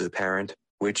notification to the parent,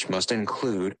 which must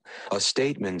include a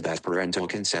statement that parental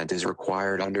consent is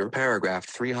required under paragraph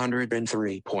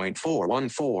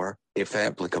 303.414, if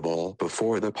applicable,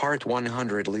 before the Part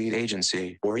 100 lead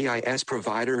agency or EIS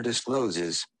provider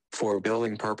discloses, for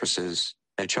billing purposes,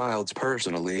 a child's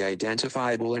personally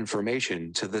identifiable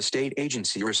information to the state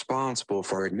agency responsible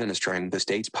for administering the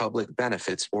state's public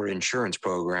benefits or insurance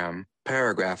program.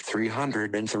 Paragraph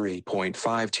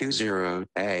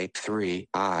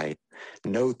 303.520A3I.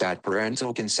 Note that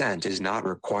parental consent is not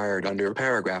required under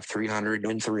paragraph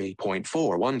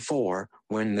 303.414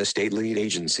 when the state lead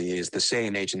agency is the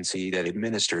same agency that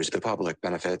administers the public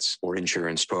benefits or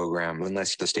insurance program,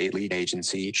 unless the state lead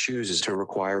agency chooses to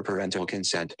require parental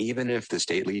consent, even if the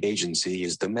state lead agency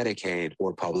is the Medicaid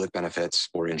or public benefits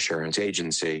or insurance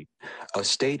agency. A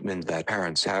statement that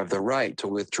parents have the right to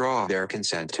withdraw their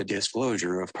consent to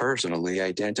disclosure of personally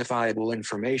identifiable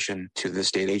information to the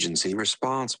state agency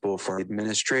responsible for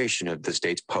administration of the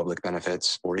state's public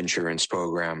benefits or insurance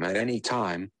program at any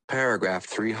time. Paragraph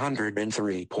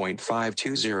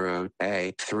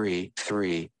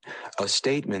 303.520A33. A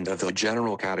statement of the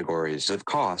general categories of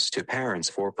costs to parents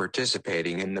for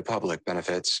participating in the public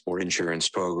benefits or insurance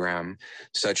program,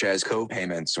 such as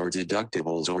co-payments or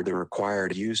deductibles or the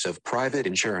required use of private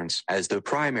insurance as the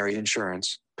primary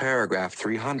insurance. Paragraph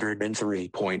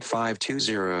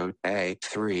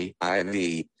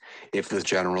 303.520A3IV. If the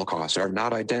general costs are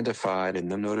not identified in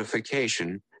the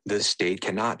notification, the state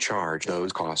cannot charge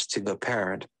those costs to the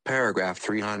parent. Paragraph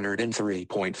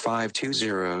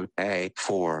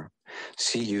 303.520A4.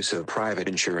 See use of private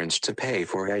insurance to pay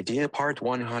for IDEA Part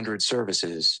 100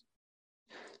 services.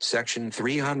 Section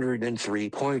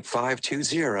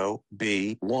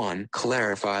 303.520B1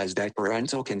 clarifies that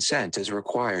parental consent is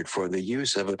required for the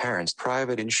use of a parent's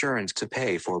private insurance to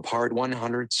pay for Part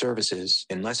 100 services,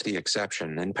 unless the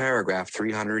exception in paragraph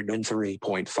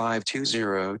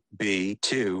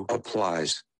 303.520B2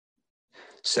 applies.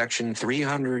 Section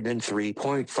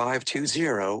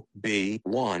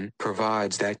 303.520B1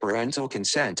 provides that parental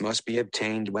consent must be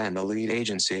obtained when the lead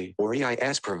agency or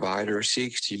EIS provider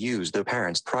seeks to use the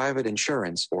parent's private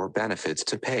insurance or benefits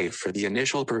to pay for the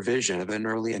initial provision of an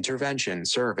early intervention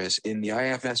service in the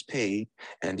IFSP,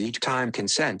 and each time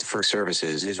consent for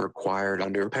services is required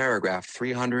under paragraph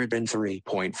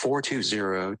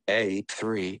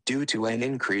 303.420A3 due to an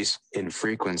increase in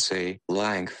frequency,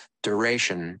 length,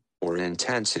 duration, or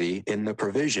intensity in the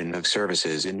provision of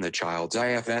services in the child's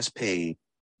IFSP.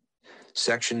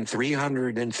 Section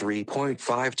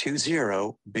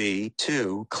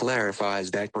 303.520B2 clarifies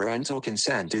that parental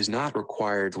consent is not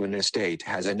required when a state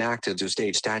has enacted a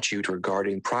state statute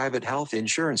regarding private health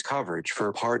insurance coverage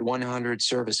for Part 100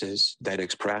 services that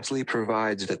expressly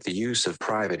provides that the use of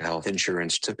private health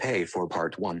insurance to pay for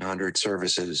Part 100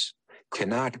 services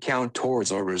cannot count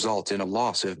towards or result in a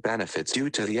loss of benefits due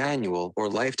to the annual or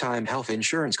lifetime health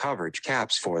insurance coverage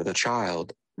caps for the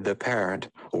child, the parent,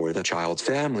 or the child's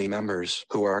family members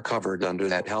who are covered under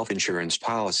that health insurance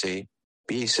policy.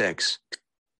 B6.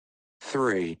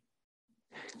 3.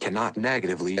 Cannot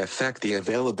negatively affect the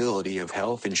availability of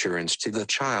health insurance to the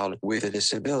child with a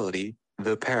disability,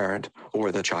 the parent,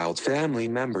 or the child's family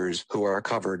members who are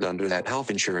covered under that health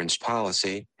insurance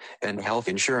policy, and health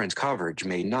insurance coverage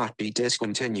may not be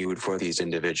discontinued for these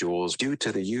individuals due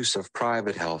to the use of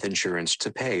private health insurance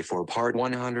to pay for Part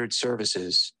 100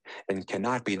 services, and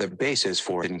cannot be the basis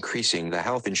for increasing the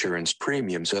health insurance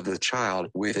premiums of the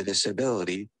child with a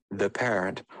disability, the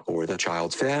parent, or the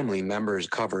child's family members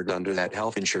covered under that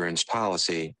health insurance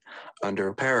policy.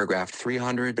 Under paragraph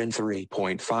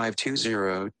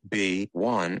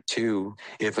 303.520B1(2),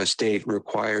 if a state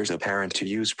requires a parent to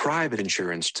use private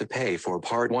insurance to pay for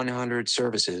Part 100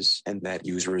 services, and that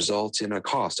use results in a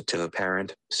cost to the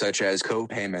parent, such as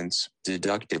co-payments,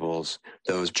 deductibles,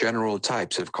 those general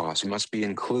types of costs must be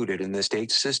included in the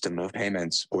state's system of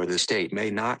payments, or the state may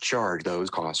not charge those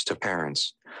costs to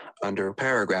parents. Under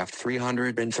paragraph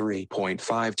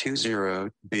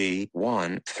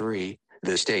 303.520B1(3),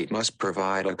 the state must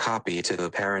provide a copy to the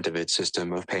parent of its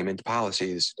system of payment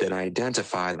policies that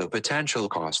identify the potential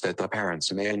costs that the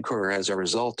parents may incur as a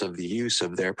result of the use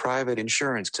of their private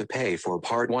insurance to pay for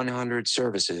Part 100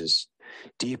 services.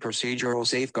 D. Procedural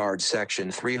Safeguards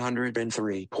Section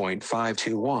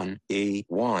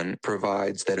 303.521(e)(1)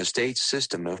 provides that a state's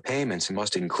system of payments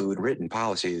must include written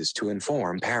policies to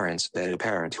inform parents that a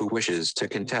parent who wishes to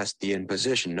contest the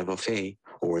imposition of a fee,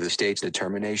 or the state's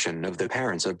determination of the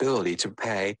parent's ability to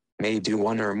pay, may do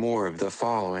one or more of the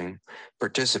following: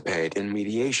 participate in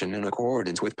mediation in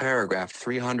accordance with paragraph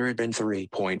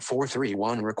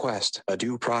 303.431, request a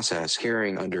due process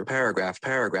hearing under paragraph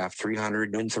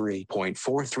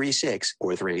 303.436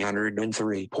 or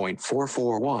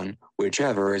 303.441,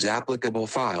 whichever is applicable,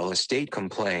 file a state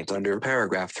complaint under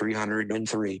paragraph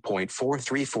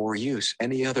 303.434, use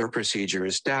any other procedure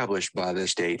established by the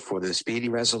state for the speedy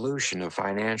resolution of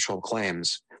financial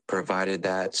claims. provided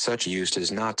that such use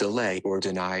does not delay or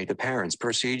deny the parent's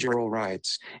procedural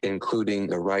rights, including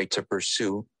the right to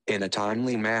pursue, in a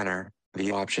timely manner,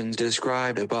 the options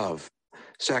described above.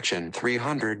 Section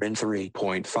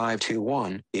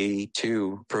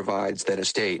 303.521(e)(2) provides that a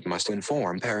state must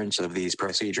inform parents of these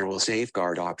procedural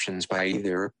safeguard options by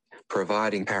either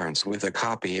providing parents with a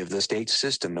copy of the state's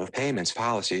system of payments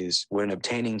policies when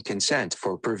obtaining consent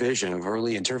for provision of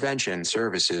early intervention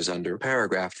services under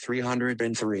paragraph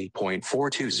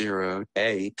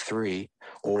 303.420(a)(3),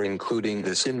 or including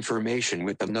this information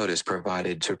with the notice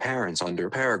provided to parents under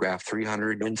paragraph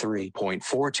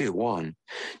 303.421.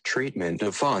 Treatment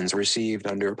of funds received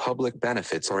under public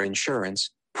benefits or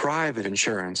insurance, private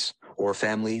insurance, or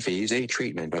family fees. A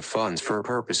treatment of funds for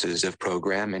purposes of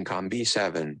program income.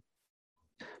 B7.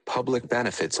 Public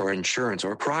benefits or insurance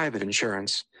or private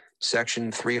insurance.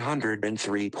 Section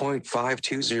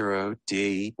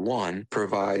 303.520(d)(1)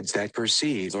 provides that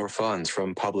proceeds or funds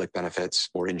from public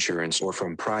benefits or insurance or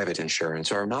from private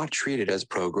insurance are not treated as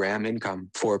program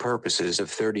income for purposes of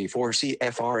 34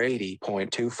 CFR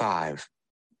 80.25.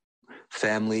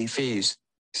 Family fees.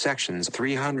 Sections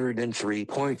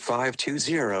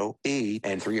 303.520(e)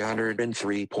 and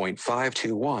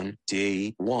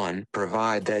 303.521(d)(1)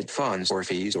 provide that funds or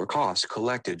fees or costs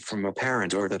collected from a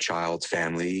parent or the child's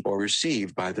family or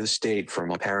received by the state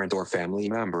from a parent or family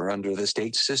member under the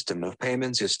state's system of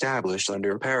payments established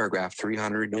under paragraph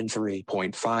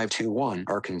 303.521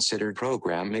 are considered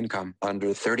program income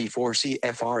under 34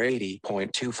 CFR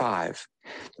 80.25.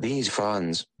 These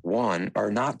funds, 1, are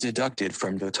not deducted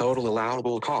from the total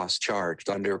allowable cost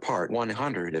charged under Part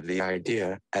 100 of the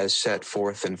IDEA, as set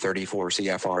forth in 34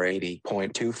 CFR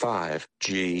 80.25,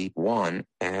 G1,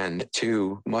 and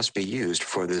 2, must be used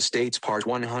for the state's Part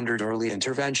 100 Early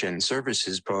Intervention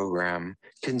Services Program,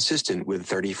 consistent with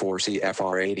 34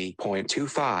 CFR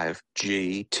 80.25,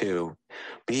 G2.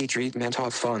 B. Treatment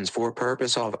of funds for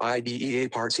purpose of IDEA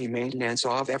Part C. Maintenance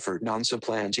of effort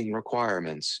non-supplanting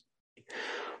requirements.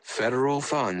 Federal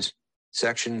funds.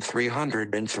 Section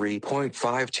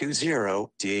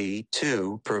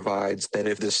 303.520(d)(2) provides that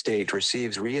if the state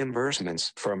receives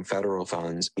reimbursements from federal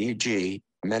funds, e.g.,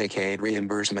 Medicaid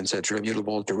reimbursements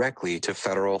attributable directly to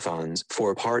federal funds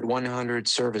for Part 100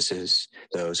 services,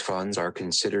 those funds are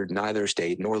considered neither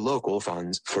state nor local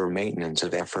funds for maintenance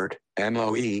of effort,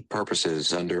 MOE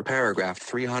purposes under paragraph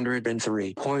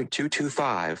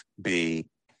 303.225(b).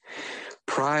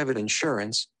 Private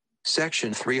insurance.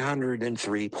 Section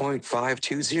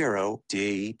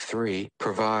 303.520(d)(3)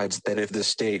 provides that if the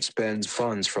state spends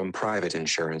funds from private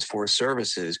insurance for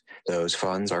services, those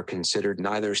funds are considered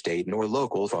neither state nor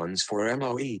local funds for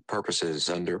MOE purposes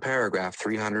under paragraph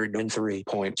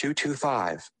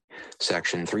 303.225.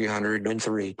 Section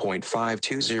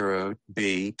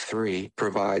 303.520(b)(3)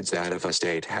 provides that if a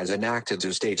state has enacted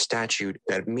a state statute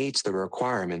that meets the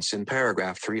requirements in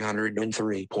paragraph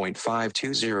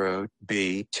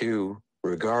 303.520(b)(2)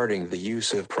 regarding the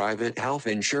use of private health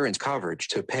insurance coverage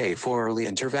to pay for early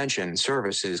intervention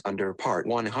services under Part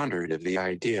 100 of the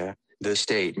IDEA, the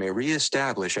state may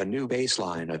reestablish a new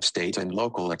baseline of state and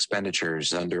local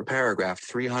expenditures under paragraph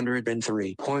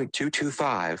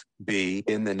 303.225(b)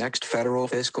 in the next federal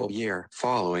fiscal year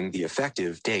following the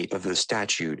effective date of the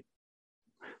statute.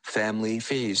 Family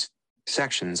fees.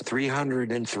 Sections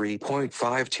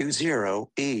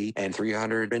 303.520(e) and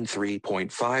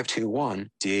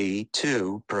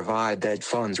 303.521(d)(2) provide that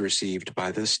funds received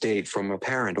by the state from a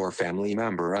parent or family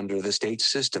member under the state's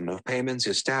system of payments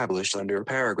established under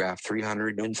paragraph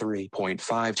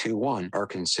 303.521 are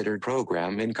considered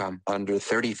program income under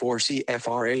 34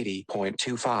 CFR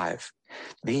 80.25.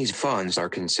 These funds are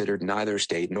considered neither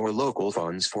state nor local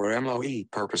funds for MOE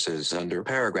purposes under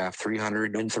paragraph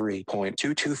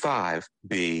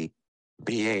 303.225(b).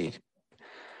 B8.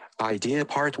 IDEA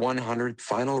Part 100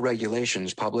 Final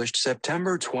Regulations published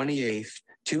September 28,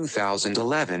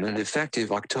 2011 and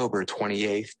effective October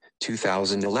 28,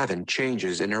 2011.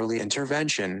 Changes in early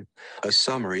intervention. A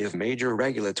summary of major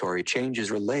regulatory changes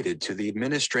related to the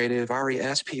administrative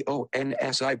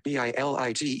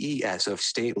responsibilities of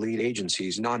state lead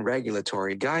agencies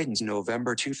non-regulatory guidance.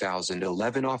 November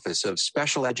 2011. Office of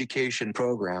Special Education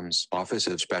Programs, Office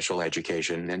of Special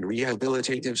Education and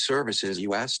Rehabilitative Services,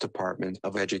 U.S. Department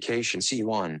of Education.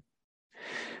 C1.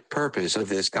 Purpose of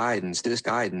this guidance. This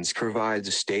guidance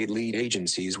provides state lead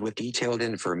agencies with detailed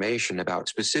information about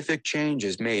specific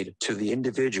changes made to the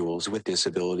Individuals with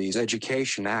Disabilities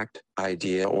Education Act,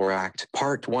 IDEA or Act,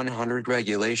 Part 100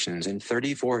 regulations in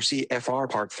 34 CFR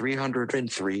Part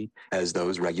 303, as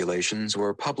those regulations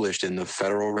were published in the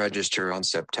Federal Register on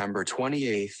September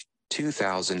 28,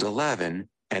 2011,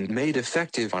 and made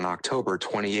effective on October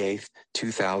 28,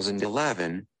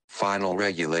 2011. Final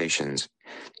regulations.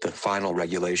 The final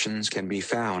regulations can be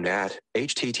found at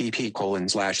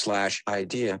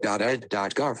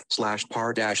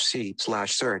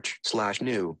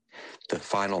http://idea.ed.gov/par-c/search/new. The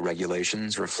final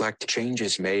regulations reflect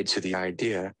changes made to the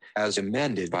IDEA, as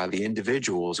amended by the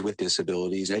Individuals with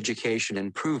Disabilities Education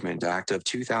Improvement Act of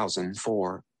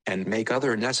 2004, and make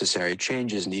other necessary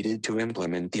changes needed to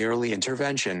implement the Early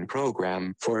Intervention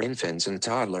Program for infants and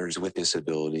toddlers with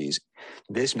disabilities.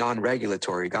 This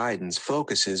non-regulatory guidance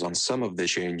focuses on some of the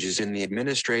changes in the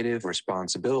administrative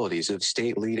responsibilities of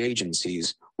state lead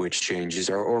agencies, which changes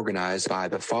are organized by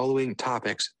the following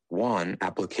topics: 1.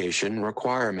 Application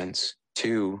requirements.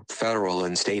 2. Federal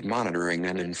and state monitoring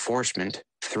and enforcement.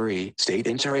 3. State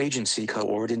Interagency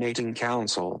Coordinating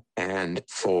Council. And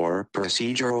 4.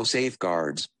 Procedural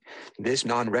safeguards. This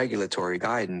non-regulatory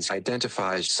guidance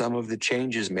identifies some of the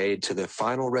changes made to the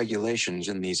final regulations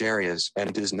in these areas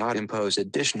and does not impose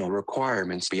additional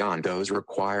requirements beyond those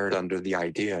required under the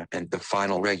IDEA and the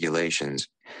final regulations.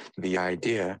 The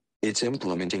IDEA, its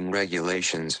implementing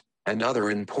regulations, and other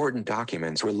important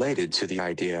documents related to the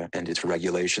IDEA and its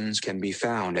regulations can be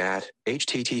found at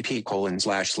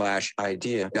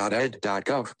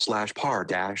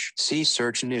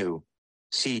http://idea.ed.gov/par-c/search-new.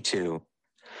 C2.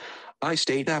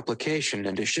 State application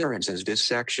and assurances. This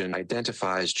section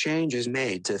identifies changes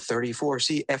made to 34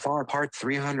 CFR Part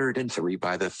 303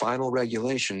 by the final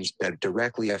regulations that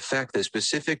directly affect the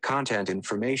specific content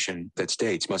information that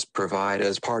states must provide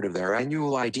as part of their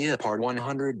annual IDEA Part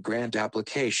 100 grant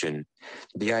application.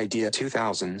 The IDEA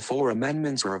 2004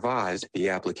 amendments revised the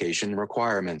application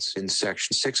requirements in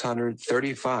Section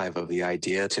 635 of the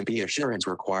IDEA to be assurance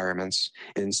requirements,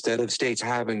 instead of states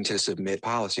having to submit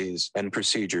policies and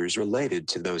procedures related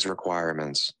to those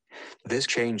requirements. This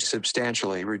change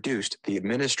substantially reduced the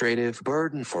administrative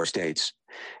burden for states.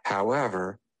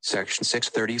 However, Section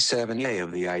 637A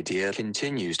of the IDEA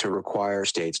continues to require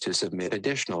states to submit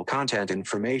additional content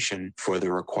information for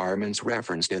the requirements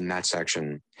referenced in that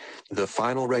section. The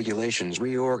final regulations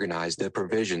reorganized the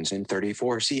provisions in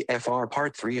 34 CFR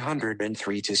Part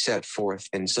 303 to set forth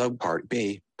in Subpart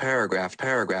B, paragraph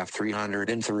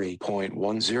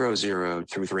 303.100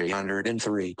 through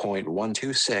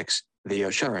 303.126, the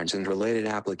assurance and related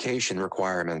application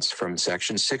requirements from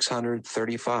Section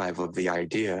 635 of the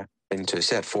IDEA, and to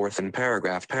set forth in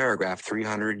paragraph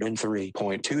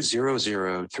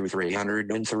 303.200 through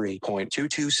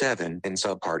 303.227 in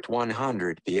subpart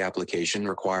 100 the application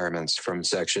requirements from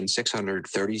section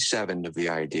 637 of the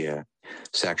IDEA.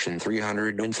 Section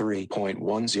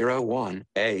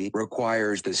 303.101A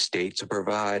requires the state to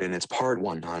provide in its Part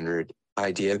 100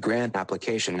 IDEA grant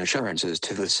application assurances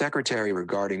to the Secretary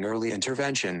regarding early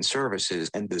intervention services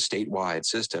and the statewide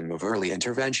system of early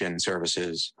intervention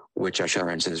services, which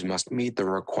assurances must meet the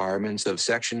requirements of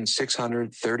Section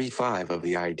 635 of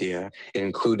the IDEA,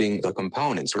 including the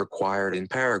components required in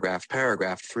paragraph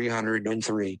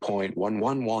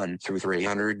 303.111 through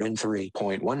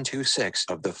 303.126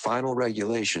 of the final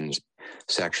regulations.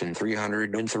 Section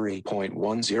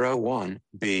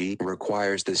 303.101B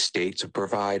requires the state to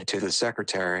provide to the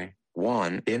Secretary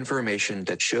 1. Information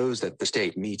that shows that the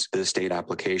state meets the state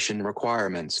application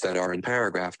requirements that are in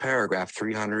paragraph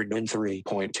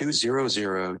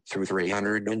 303.200 through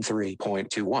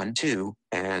 303.212,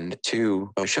 and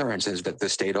 2. Assurances that the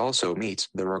state also meets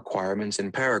the requirements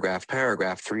in paragraph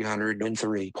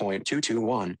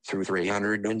 303.221 through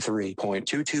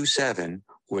 303.227,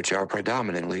 which are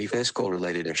predominantly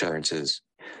fiscal-related assurances.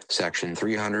 Section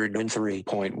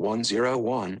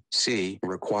 303.101C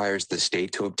requires the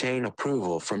state to obtain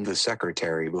approval from the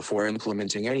Secretary before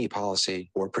implementing any policy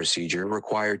or procedure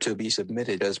required to be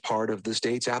submitted as part of the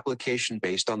state's application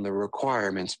based on the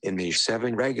requirements in these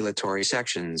 7 regulatory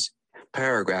sections.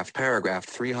 Paragraph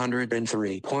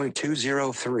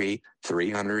 303.203,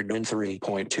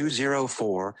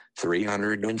 303.204,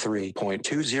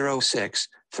 303.206,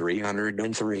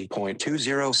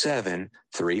 303.207,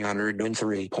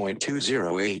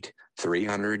 303.208,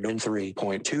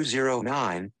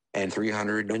 303.209, and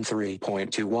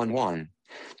 303.211.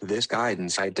 This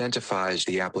guidance identifies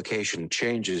the application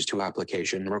changes to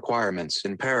application requirements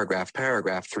in paragraph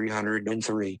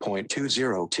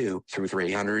 303.202 through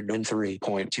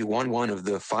 303.211 of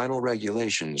the final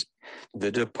regulations. The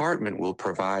department will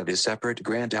provide a separate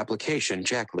grant application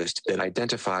checklist that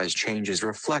identifies changes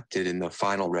reflected in the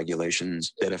final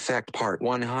regulations that affect Part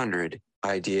 100.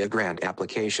 IDEA grant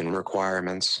application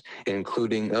requirements,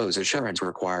 including those assurance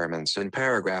requirements in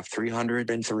paragraph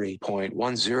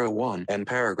 303.101 and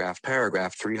paragraph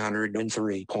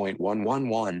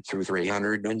 303.111 through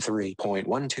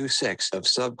 303.126 of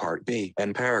subpart B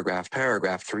and paragraph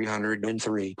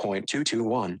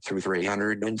 303.221 through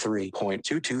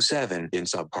 303.227 in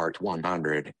subpart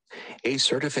 100. A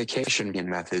certification in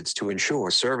methods to ensure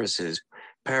services,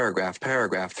 paragraph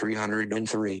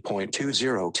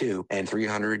 303.202 and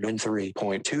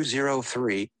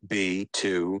 303.203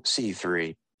 B2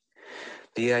 C3.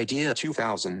 The IDEA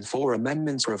 2004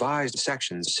 amendments revised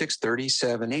sections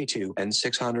 637A2 and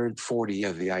 640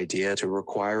 of the IDEA to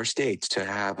require states to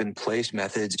have in place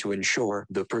methods to ensure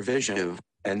the provision of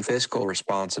and fiscal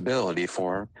responsibility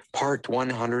for Part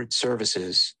 100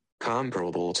 services,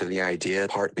 comparable to the IDEA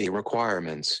Part B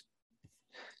requirements.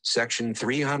 Section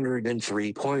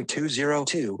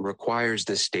 303.202 requires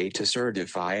the state to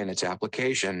certify in its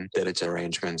application that its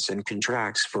arrangements and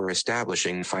contracts for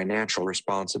establishing financial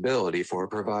responsibility for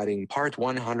providing Part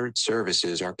 100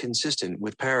 services are consistent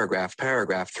with paragraph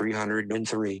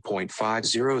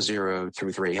 303.500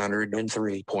 through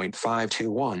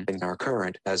 303.521 and are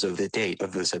current as of the date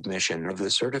of the submission of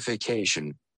the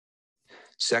certification.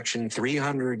 Section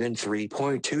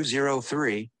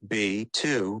 303.203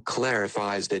 B2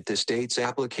 clarifies that the state's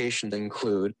application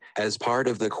include, as part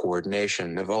of the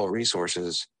coordination of all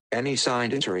resources, any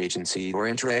signed interagency or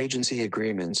intra-agency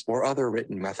agreements or other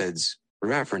written methods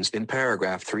referenced in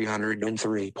paragraph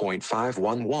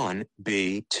 303.511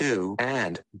 B2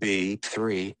 and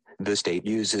B3 the state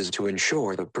uses to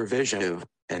ensure the provision of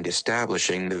and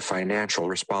establishing the financial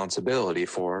responsibility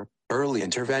for early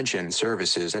intervention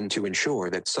services and to ensure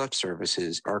that such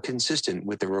services are consistent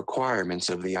with the requirements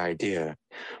of the IDEA.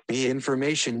 B.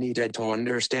 Information needed to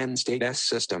understand state S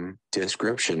system,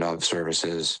 description of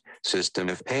services, system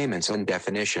of payments and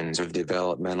definitions of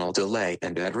developmental delay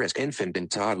and at-risk infant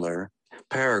and toddler.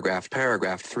 Paragraph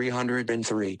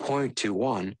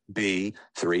 303.21 B,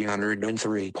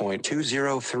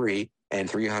 303.203 and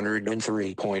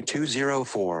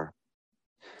 303.204.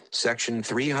 Section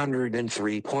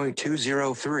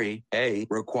 303.203 A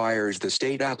requires the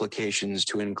state applications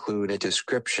to include a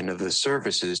description of the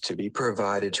services to be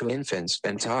provided to infants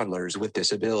and toddlers with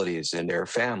disabilities and their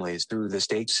families through the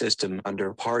state system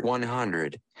under Part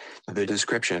 100. The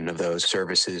description of those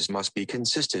services must be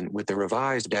consistent with the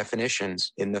revised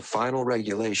definitions in the final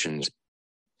regulations.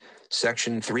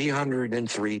 Section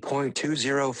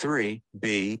 303.203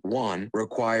 B1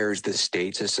 requires the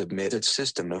state to submit its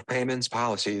system of payments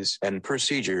policies and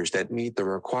procedures that meet the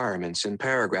requirements in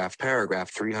paragraph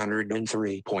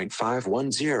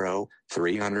 303.510,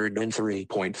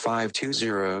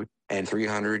 303.520, and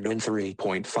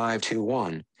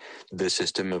 303.521. The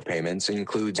system of payments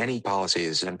includes any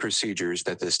policies and procedures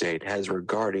that the state has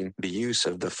regarding the use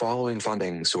of the following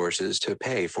funding sources to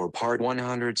pay for Part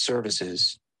 100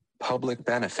 services: public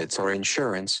benefits or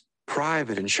insurance,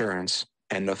 private insurance,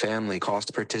 and a family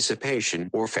cost participation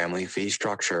or family fee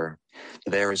structure.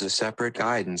 There is a separate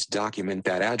guidance document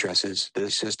that addresses the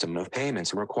system of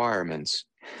payments requirements.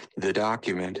 The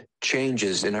document,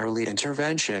 Changes in Early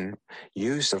Intervention,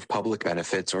 Use of Public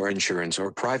Benefits or Insurance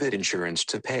or Private Insurance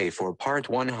to Pay for Part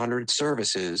 100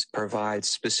 Services, provides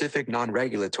specific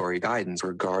non-regulatory guidance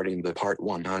regarding the Part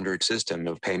 100 system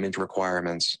of payment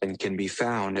requirements and can be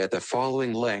found at the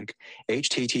following link,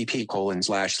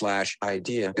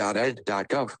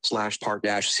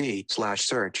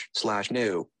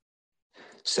 http://idea.ed.gov/part-c/search/new.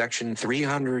 Section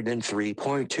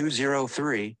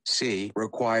 303.203 C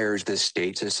requires the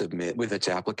state to submit with its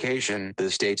application the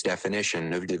state's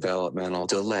definition of developmental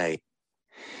delay.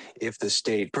 If the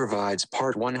state provides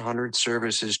Part 100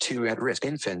 services to at-risk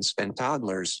infants and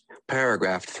toddlers,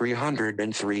 paragraph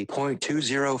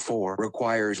 303.204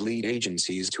 requires lead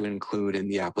agencies to include in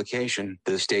the application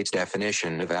the state's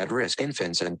definition of at-risk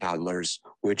infants and toddlers,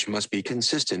 which must be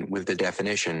consistent with the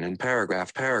definition in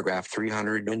paragraph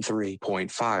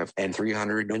 303.5 and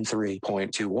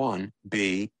 303.21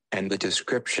 B, and the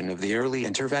description of the early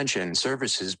intervention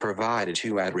services provided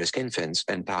to at-risk infants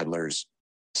and toddlers.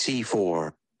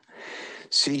 C4.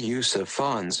 C. Use of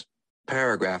funds,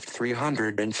 paragraph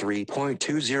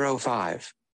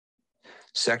 303.205.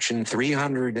 Section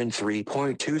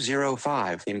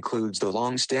 303.205 includes the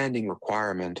long-standing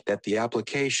requirement that the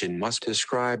application must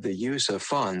describe the use of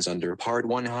funds under Part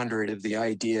 100 of the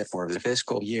IDEA for the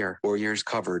fiscal year or years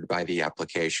covered by the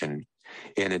application.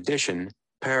 In addition,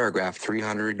 Paragraph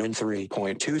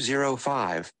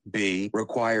 303.205(b)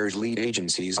 requires lead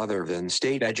agencies other than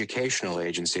state educational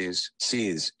agencies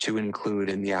 (SEAs) to include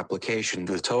in the application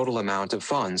the total amount of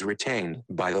funds retained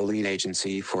by the lead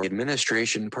agency for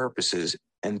administration purposes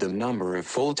and the number of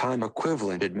full-time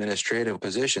equivalent administrative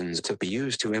positions to be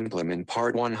used to implement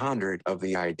Part 100 of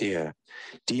the IDEA.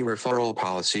 D. Referral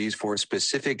policies for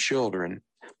specific children.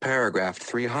 Paragraph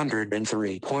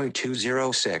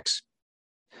 303.206.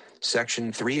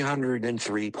 Section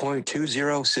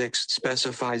 303.206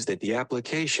 specifies that the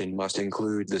application must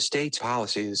include the state's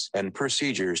policies and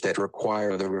procedures that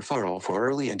require the referral for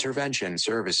early intervention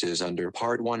services under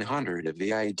Part 100 of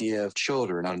the IDEA of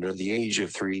children under the age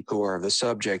of 3 who are the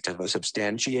subject of a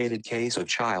substantiated case of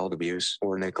child abuse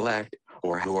or neglect,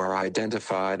 or who are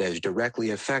identified as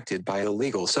directly affected by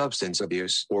illegal substance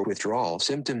abuse or withdrawal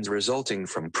symptoms resulting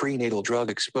from prenatal drug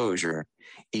exposure.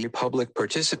 Public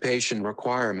participation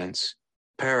requirements.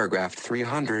 Paragraph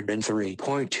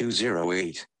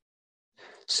 303.208.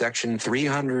 Section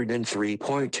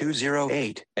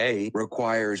 303.208(a)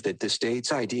 requires that the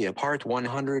state's IDEA Part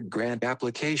 100 grant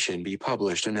application be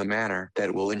published in a manner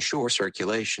that will ensure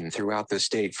circulation throughout the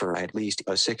state for at least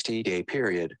a 60-day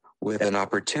period, with an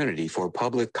opportunity for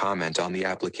public comment on the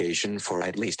application for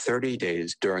at least 30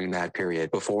 days during that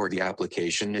period before the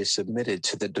application is submitted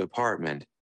to the department.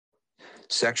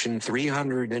 Section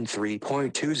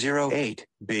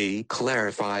 303.208(b)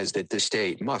 clarifies that the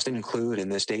state must include in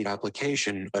the state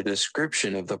application a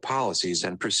description of the policies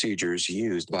and procedures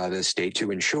used by the state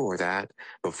to ensure that,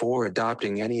 before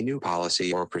adopting any new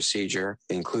policy or procedure,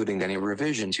 including any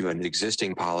revision to an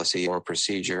existing policy or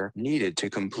procedure needed to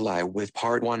comply with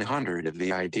Part 100 of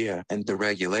the IDEA and the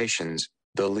regulations,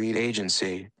 the lead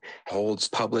agency holds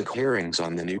public hearings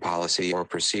on the new policy or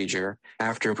procedure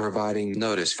after providing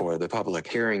notice for the public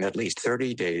hearing at least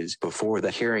 30 days before the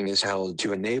hearing is held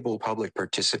to enable public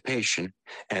participation,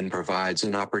 and provides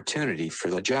an opportunity for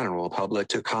the general public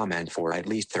to comment for at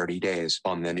least 30 days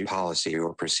on the new policy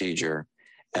or procedure.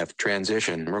 F.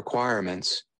 Transition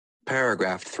requirements.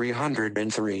 Paragraph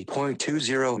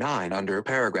 303.209. Under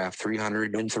paragraph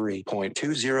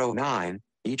 303.209,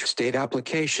 each state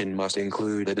application must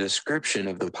include a description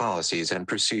of the policies and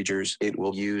procedures it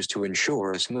will use to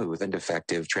ensure a smooth and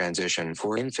effective transition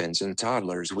for infants and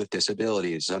toddlers with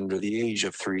disabilities under the age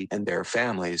of 3 and their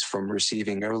families from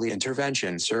receiving early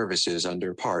intervention services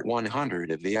under Part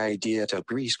 100 of the IDEA to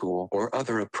preschool or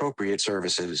other appropriate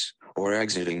services, or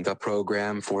exiting the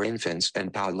program for infants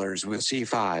and toddlers with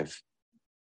C5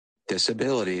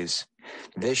 disabilities.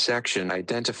 This section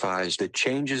identifies the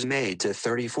changes made to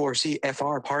 34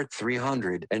 CFR Part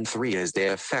 303 as they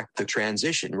affect the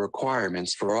transition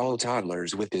requirements for all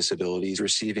toddlers with disabilities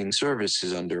receiving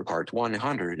services under Part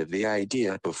 100 of the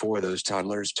IDEA before those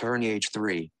toddlers turn age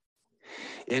 3.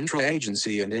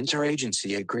 Intra-agency and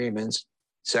interagency agreements.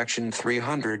 Section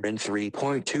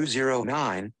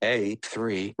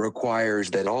 303.209(a)(3) requires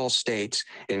that all states,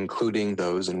 including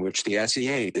those in which the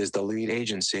SEA is the lead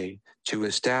agency, to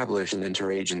establish an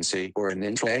interagency or an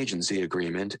intra-agency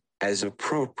agreement, as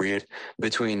appropriate,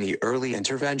 between the Early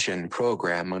Intervention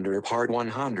Program under Part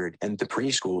 100 and the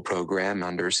Preschool Program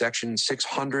under Section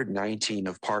 619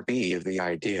 of Part B of the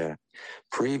IDEA.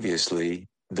 Previously,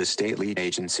 the state lead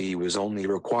agency was only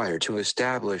required to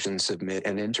establish and submit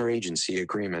an interagency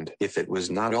agreement if it was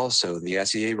not also the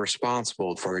SEA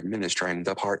responsible for administering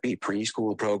the Part B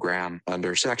preschool program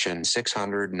under Section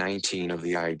 619 of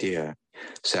the IDEA.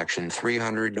 Section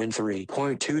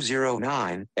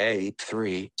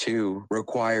 303.209(a)(3)(2)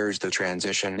 requires the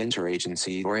transition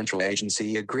interagency or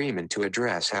intra-agency agreement to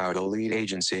address how the lead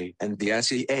agency and the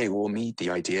SEA will meet the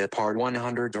IDEA Part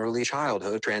 100 early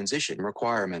childhood transition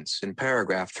requirements in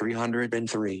paragraph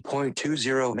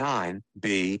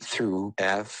 303.209(b) through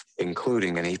 (f),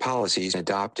 including any policies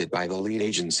adopted by the lead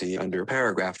agency under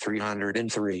paragraph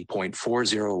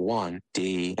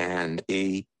 303.401(d) and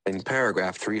 (e), in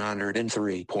paragraph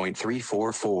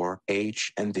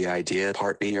 303.344(h) and the IDEA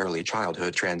Part B early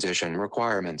childhood transition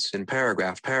requirements in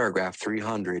paragraph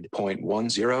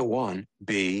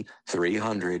 300.101(b),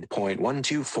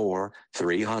 300.124,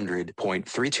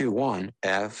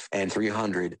 300.321(f), and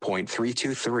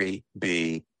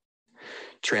 300.323(b).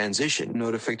 Transition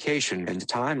notification and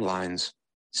timelines.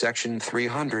 Section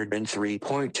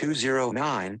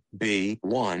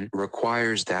 303.209(b)(1)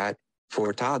 requires that,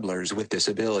 for toddlers with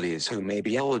disabilities who may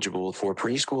be eligible for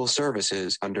preschool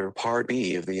services under Part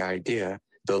B of the IDEA,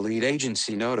 the lead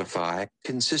agency notify,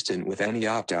 consistent with any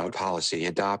opt-out policy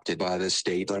adopted by the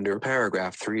state under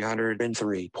paragraph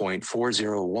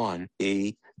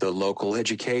 303.401(e), the local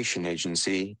education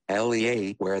agency,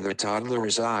 LEA, where the toddler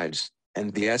resides.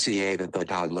 and the SEA that the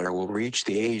toddler will reach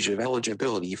the age of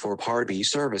eligibility for Part B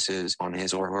services on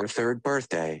his or her third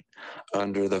birthday.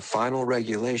 Under the final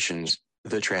regulations,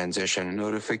 the transition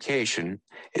notification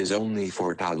is only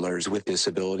for toddlers with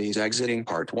disabilities exiting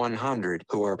Part 100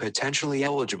 who are potentially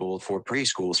eligible for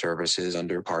preschool services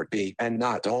under Part B, and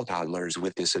not all toddlers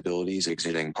with disabilities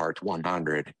exiting Part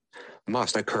 100.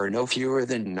 Must occur no fewer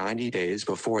than 90 days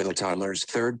before the toddler's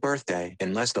third birthday,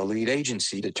 unless the lead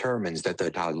agency determines that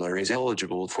the toddler is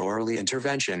eligible for early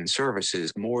intervention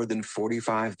services more than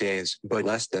 45 days, but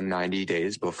less than 90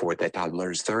 days before the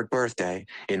toddler's third birthday,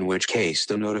 in which case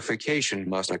the notification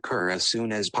must occur as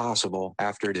soon as possible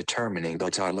after determining the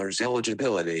toddler's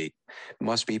eligibility.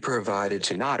 Must be provided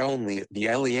to not only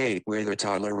the LEA where the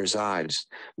toddler resides,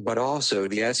 but also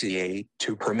the SEA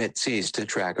to permit SEAs to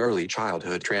track early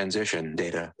childhood transition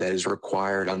data that is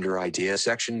required under IDEA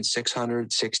Section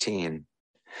 616.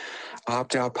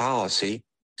 Opt-out policy.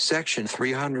 Section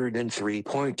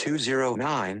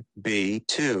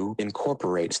 303.209(b)(2)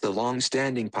 incorporates the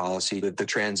long-standing policy that the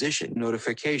transition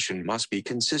notification must be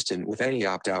consistent with any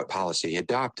opt-out policy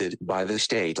adopted by the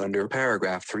state under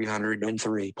paragraph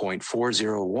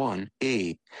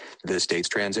 303.401(e). The state's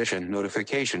transition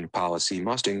notification policy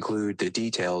must include the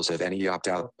details of any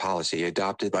opt-out policy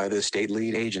adopted by the state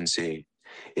lead agency.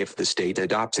 If the state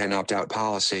adopts an opt-out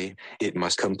policy, it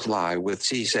must comply with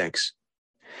C6.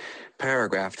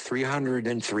 Paragraph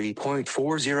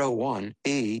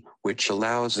 303.401(e), which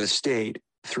allows the state,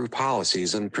 through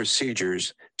policies and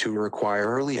procedures, to require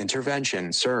early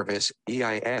intervention service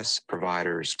 (EIS)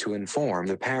 providers to inform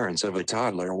the parents of a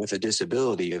toddler with a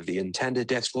disability of the intended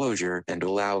disclosure and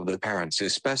allow the parents a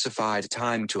specified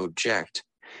time to object.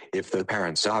 If the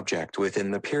parents object within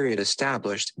the period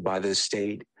established by the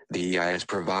state, the EIS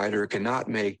provider cannot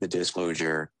make the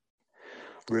disclosure.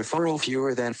 Referral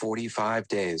fewer than 45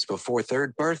 days before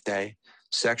third birthday.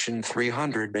 Section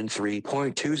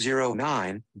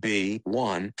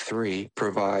 303.209(b)(1)(3)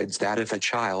 provides that if a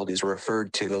child is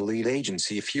referred to the lead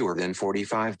agency fewer than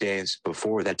 45 days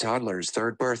before the toddler's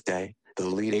third birthday, the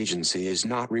lead agency is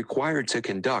not required to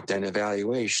conduct an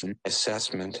evaluation,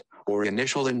 assessment, or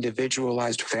initial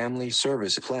individualized family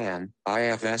service plan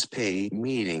 (IFSP)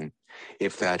 meeting.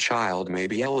 If that child may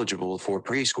be eligible for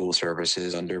preschool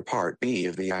services under Part B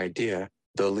of the IDEA,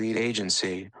 the lead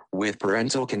agency, with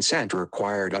parental consent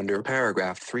required under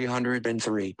paragraph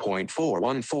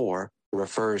 303.414,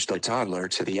 refers the toddler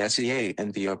to the SEA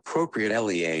and the appropriate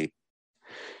LEA.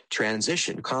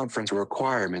 Transition conference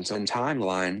requirements and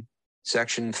timeline.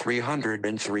 Section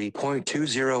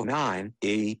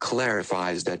 303.209(e)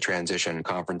 clarifies that transition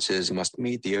conferences must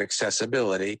meet the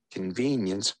accessibility,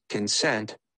 convenience,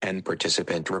 consent, and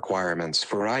participant requirements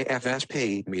for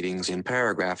IFSP meetings in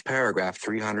paragraph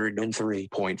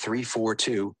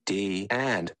 303.342(d)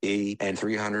 and E and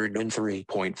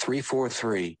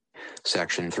 303.343.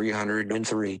 Section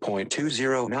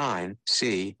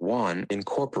 303.209(c)(1)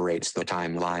 incorporates the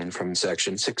timeline from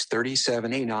Section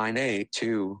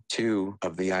 637(a)(9)(a)(2)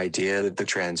 of the IDEA that the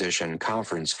transition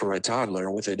conference for a toddler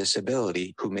with a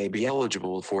disability who may be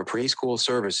eligible for preschool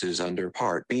services under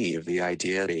Part B of the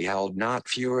IDEA be held not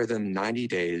fewer than 90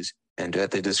 days, and at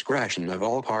the discretion of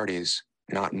all parties,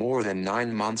 not more than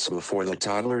 9 months before the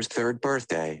toddler's third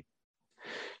birthday.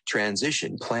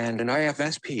 Transition plan and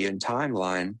IFSP and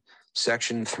timeline.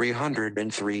 Section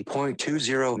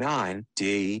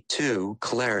 303.209(d)(2)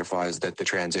 clarifies that the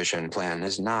transition plan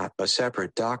is not a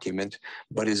separate document,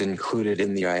 but is included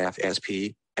in the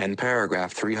IFSP, and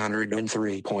paragraph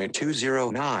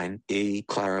 303.209(e)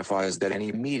 clarifies that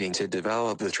any meeting to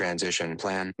develop the transition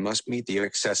plan must meet the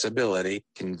accessibility,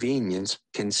 convenience,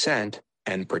 consent,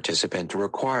 and participant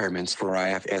requirements for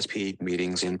IFSP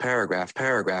meetings in paragraph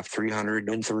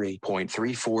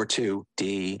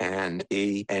 303.342(d) and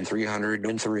E and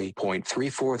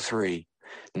 303.343.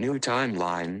 New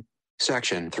timeline.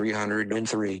 Section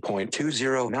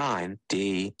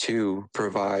 303.209(d)(2)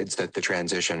 provides that the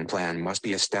transition plan must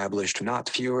be established not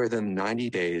fewer than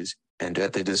 90 days, and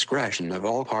at the discretion of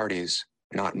all parties,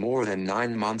 not more than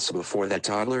 9 months before the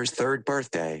toddler's third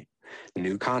birthday.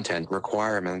 New content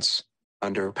requirements.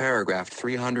 Under paragraph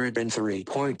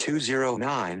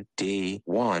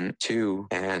 303.209(d)(1), 2,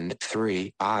 and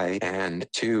 3, I and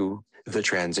 2, the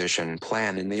transition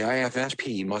plan in the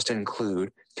IFSP must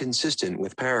include, consistent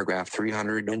with paragraph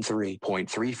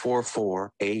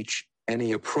 303.344(h),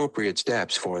 any appropriate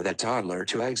steps for the toddler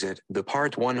to exit the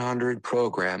Part 100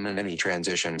 program and any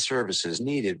transition services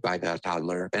needed by that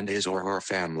toddler and his or her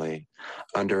family.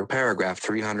 Under paragraph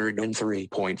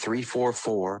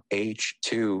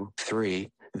 303.344(h)(2), 3,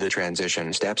 The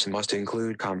transition steps must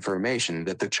include confirmation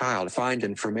that the child-find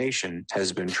information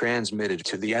has been transmitted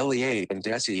to the LEA and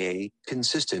SEA,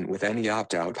 consistent with any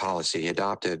opt-out policy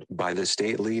adopted by the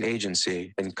state lead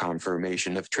agency, and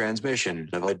confirmation of transmission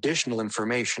of additional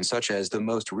information such as the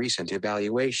most recent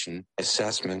evaluation,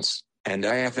 assessments, and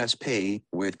IFSP,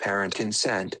 with parent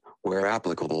consent, where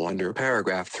applicable under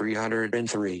paragraph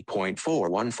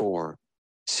 303.414.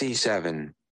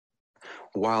 C7.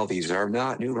 While these are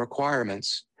not new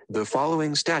requirements, the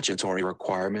following statutory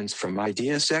requirements from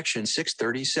IDEA Section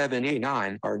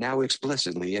 637A9 are now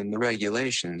explicitly in the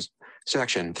regulations.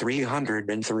 Section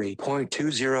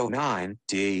 303.209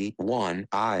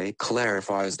 D1I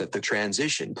clarifies that the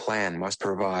transition plan must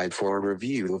provide for a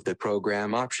review of the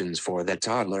program options for the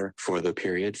toddler for the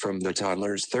period from the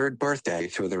toddler's third birthday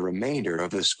through the remainder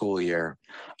of the school year.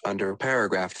 Under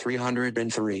paragraph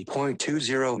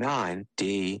 303.209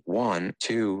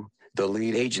 D1-2, the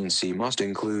lead agency must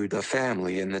include the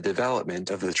family in the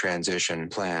development of the transition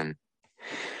plan.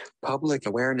 Public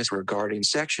awareness regarding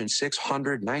Section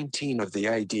 619 of the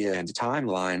IDEA and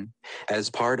timeline.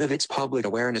 As part of its public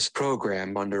awareness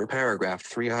program under paragraph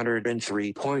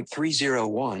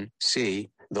 303.301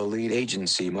 C, the lead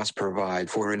agency must provide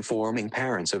for informing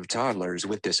parents of toddlers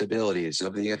with disabilities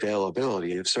of the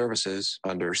availability of services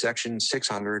under Section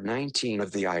 619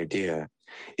 of the IDEA.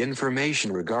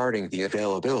 Information regarding the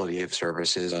availability of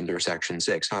services under Section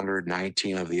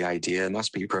 619 of the IDEA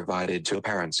must be provided to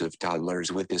parents of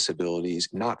toddlers with disabilities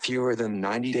not fewer than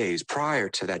 90 days prior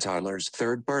to that toddler's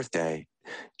third birthday.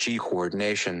 G.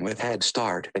 Coordination with Head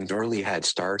Start and Early Head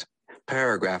Start.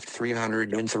 Paragraph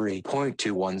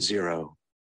 303.210.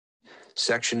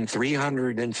 Section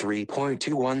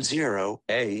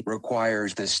 303.210A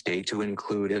requires the state to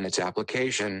include in its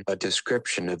application a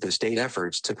description of the state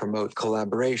efforts to promote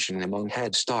collaboration among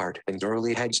Head Start and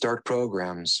Early Head Start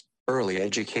programs, early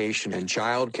education and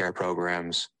child care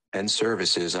programs, and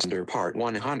services under Part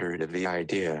 100 of the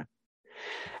IDEA.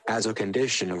 As a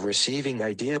condition of receiving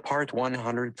IDEA Part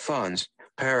 100 funds,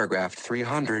 Paragraph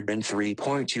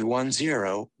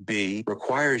 303.210B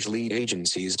requires lead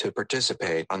agencies to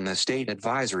participate on the State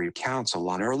Advisory Council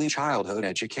on Early Childhood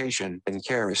Education and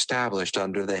Care established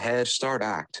under the Head Start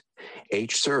Act.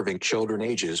 H. Serving children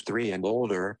ages 3 and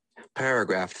older.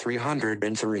 Paragraph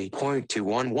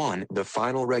 303.211. The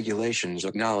final regulations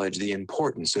acknowledge the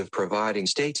importance of providing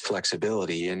states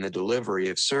flexibility in the delivery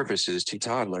of services to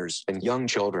toddlers and young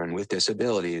children with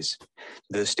disabilities.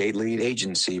 The state lead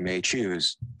agency may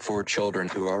choose, for children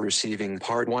who are receiving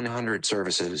Part 100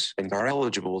 services and are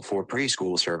eligible for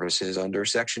preschool services under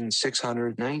Section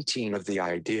 619 of the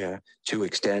IDEA, to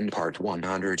extend Part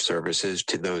 100 services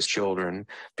to those children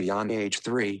beyond age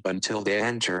 3 until they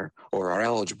enter, or are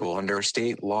eligible under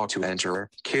state law to enter,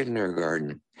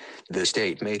 kindergarten. The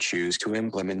state may choose to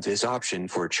implement this option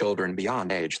for children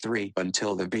beyond age 3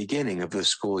 until the beginning of the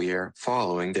school year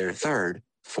following their third,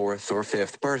 fourth, or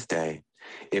fifth birthday.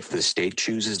 If the state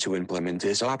chooses to implement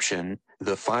this option,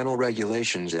 the final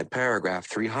regulations at paragraph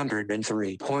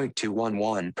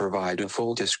 303.211 provide a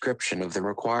full description of the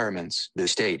requirements the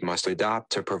state must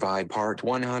adopt to provide Part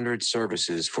 100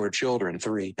 services for children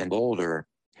 3 and older.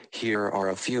 Here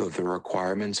are a few of the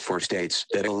requirements for states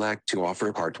that elect to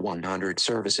offer Part 100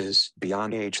 services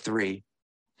beyond age 3.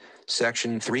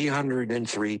 Section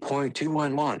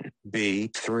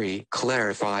 303.211(b)(3)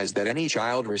 clarifies that any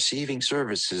child receiving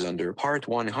services under Part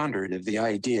 100 of the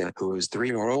IDEA who is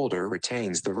 3 or older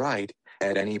retains the right,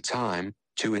 at any time,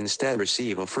 to instead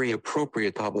receive a free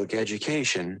appropriate public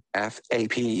education,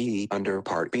 FAPE, under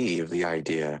Part B of the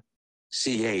IDEA.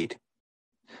 C8.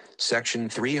 Section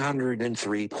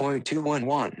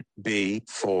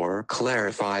 303.211(b)(4)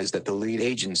 clarifies that the lead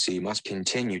agency must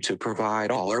continue to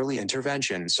provide all early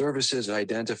intervention services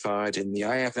identified in the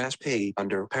IFSP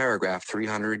under paragraph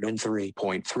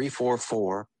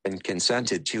 303.344 and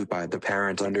consented to by the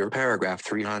parent under paragraph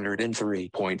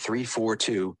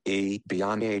 303.342(e)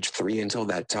 beyond age 3 until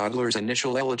that toddler's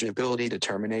initial eligibility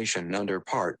determination under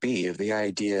Part B of the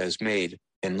IDEA is made,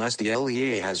 unless the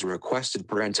LEA has requested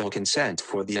parental consent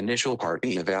for the initial Part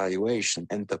B evaluation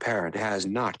and the parent has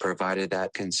not provided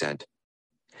that consent.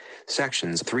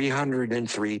 Sections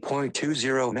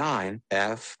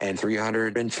 303.209(f) and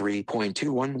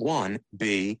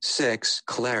 303.211(b)(6)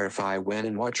 clarify when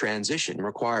and what transition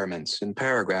requirements in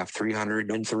paragraph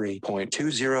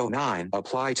 303.209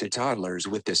 apply to toddlers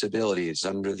with disabilities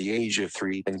under the age of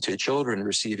 3 and to children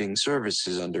receiving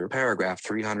services under paragraph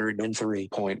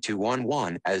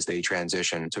 303.211 as they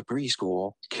transition to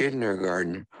preschool,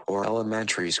 kindergarten, or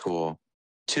elementary school.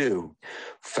 2.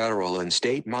 Federal and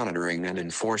state monitoring and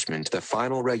enforcement. The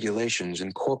final regulations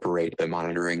incorporate the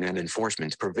monitoring and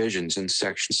enforcement provisions in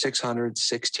Section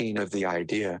 616 of the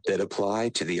IDEA that apply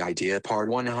to the IDEA Part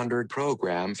 100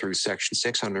 program through Section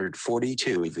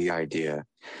 642 of the IDEA.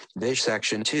 This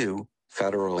Section 2,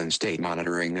 Federal and State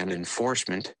Monitoring and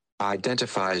Enforcement,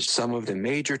 identifies some of the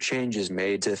major changes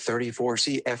made to 34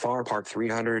 CFR Part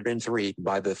 303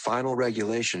 by the final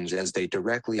regulations as they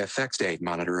directly affect state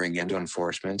monitoring and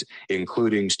enforcement,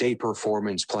 including state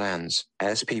performance plans,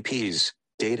 SPPs,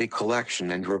 data collection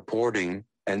and reporting,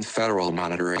 and federal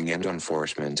monitoring and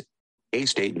enforcement.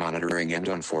 State monitoring and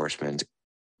enforcement.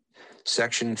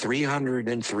 Section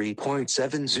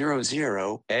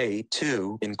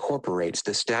 303.700A2 incorporates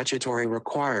the statutory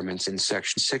requirements in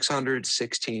Section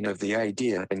 616 of the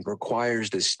IDEA and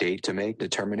requires the state to make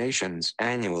determinations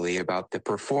annually about the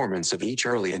performance of each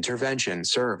early intervention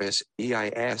service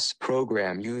 (EIS)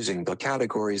 program using the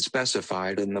categories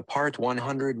specified in the Part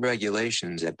 100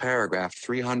 regulations at paragraph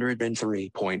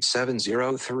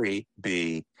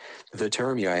 303.703b. The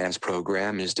term EIS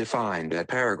program is defined at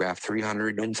paragraph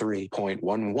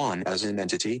 303.11 as an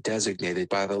entity designated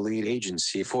by the lead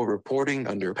agency for reporting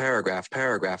under paragraph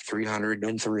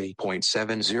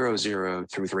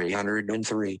 303.700 through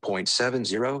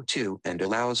 303.702 and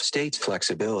allows states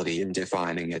flexibility in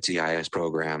defining its EIS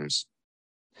programs.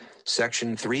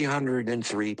 Section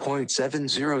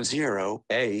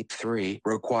 303.700A3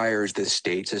 requires the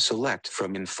state to select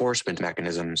from enforcement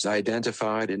mechanisms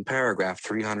identified in paragraph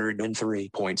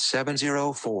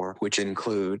 303.704, which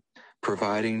include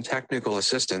providing technical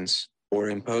assistance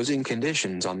or imposing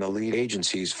conditions on the lead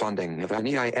agency's funding of an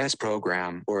EIS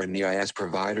program or an EIS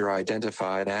provider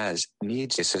identified as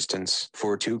needs assistance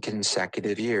for 2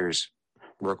 consecutive years,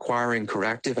 requiring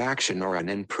corrective action or an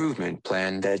improvement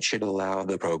plan that should allow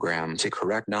the program to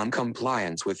correct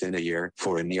non-compliance within a year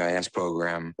for an EIS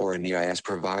program or an EIS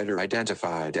provider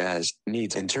identified as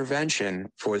needs intervention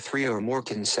for 3 or more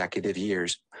consecutive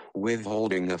years,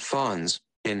 withholding of funds,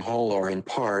 in whole or in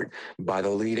part, by the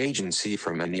lead agency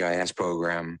from an EIS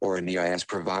program or an EIS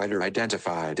provider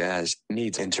identified as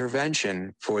needs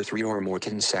intervention for 3 or more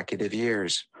consecutive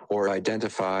years, or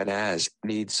identified as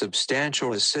needs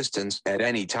substantial assistance at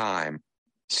any time.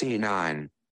 C9.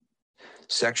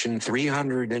 Section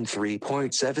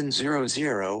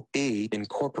 303.700E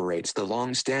incorporates the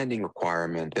long-standing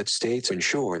requirement that states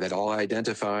ensure that all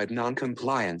identified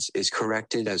non-compliance is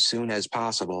corrected as soon as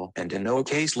possible and in no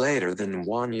case later than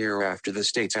 1 year after the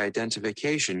state's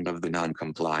identification of the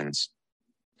non-compliance.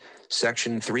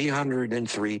 Section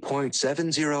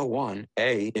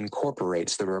 303.701A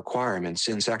incorporates the requirements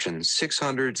in Sections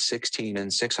 616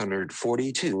 and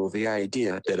 642 of the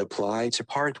IDEA that apply to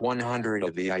Part 100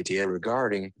 of the IDEA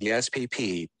regarding the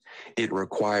SPP. It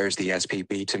requires the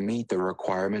SPP to meet the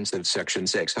requirements of Section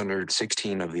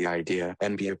 616 of the IDEA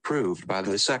and be approved by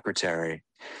the Secretary.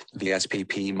 The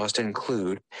SPP must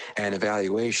include an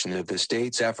evaluation of the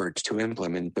state's efforts to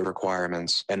implement the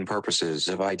requirements and purposes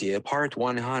of IDEA Part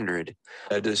 100,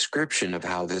 a description of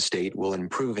how the state will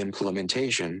improve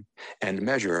implementation, and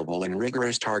measurable and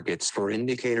rigorous targets for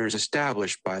indicators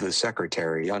established by the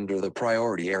Secretary under the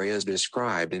priority areas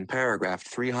described in paragraph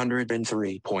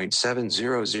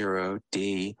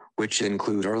 303.700D, which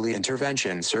include early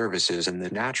intervention services in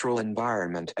the natural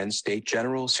environment and state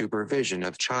general supervision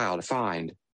of child find,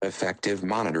 effective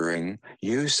monitoring,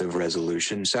 use of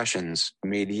resolution sessions,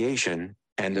 mediation,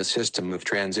 and a system of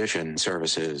transition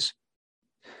services.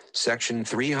 Section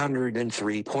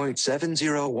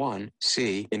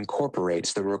 303.701C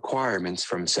incorporates the requirements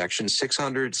from Section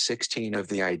 616 of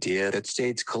the IDEA that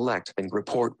states collect and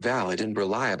report valid and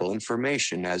reliable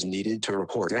information as needed to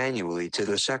report annually to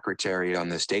the Secretary on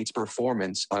the state's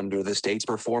performance under the state's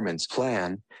performance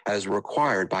plan, as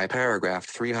required by paragraph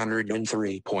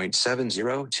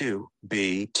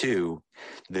 303.702B2.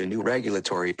 The new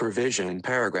regulatory provision in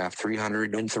paragraph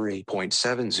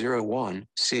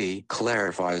 303.701C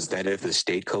clarifies that if the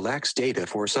state collects data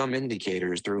for some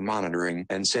indicators through monitoring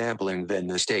and sampling, then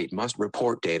the state must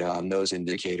report data on those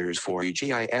indicators for each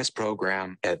EIS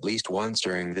program at least once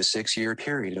during the 6-year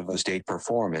period of a state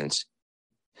performance.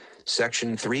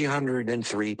 Section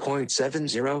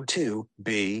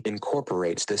 303.702B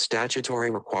incorporates the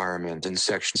statutory requirement in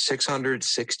Section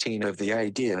 616 of the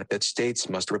IDEA that states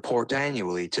must report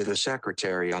annually to the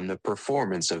Secretary on the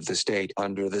performance of the state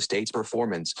under the state's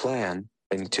performance plan,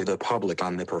 and to the public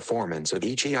on the performance of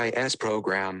each EIS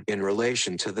program in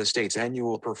relation to the state's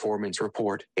annual performance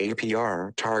report,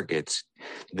 APR, targets.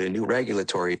 The new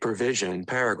regulatory provision,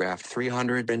 paragraph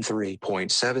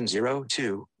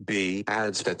 303.702b,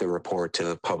 adds that the report to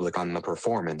the public on the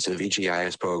performance of each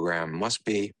EIS program must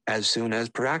be, as soon as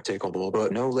practicable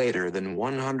but no later than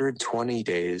 120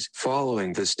 days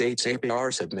following the state's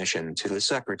APR submission to the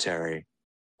Secretary.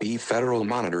 B. Federal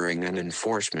monitoring and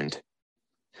enforcement.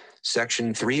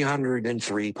 Section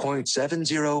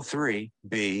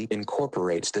 303.703b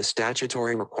incorporates the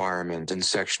statutory requirement in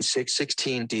Section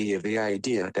 616d of the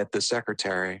idea that the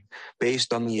Secretary,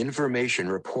 based on the information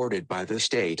reported by the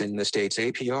state in the state's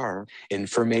APR,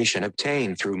 information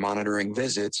obtained through monitoring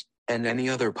visits, and any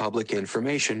other public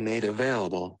information made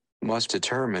available, must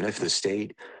determine if the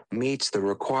state meets the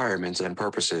requirements and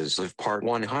purposes of Part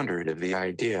 100 of the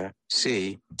idea,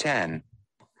 c. 10.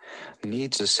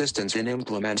 Needs assistance in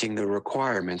implementing the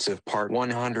requirements of Part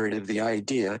 100 of the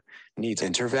idea, needs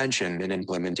intervention in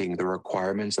implementing the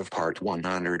requirements of Part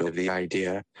 100 of the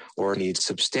idea, or needs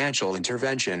substantial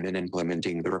intervention in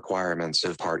implementing the requirements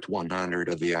of Part 100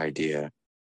 of the idea.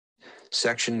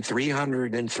 Section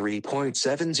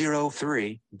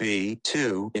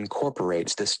 303.703b2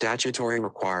 incorporates the statutory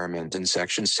requirement in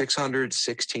Section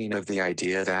 616 of the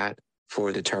idea that,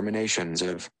 for determinations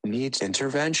of needs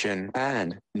intervention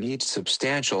and needs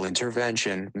substantial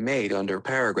intervention made under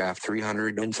paragraph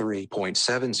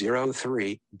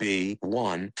 303.703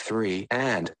 B1, 3,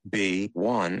 and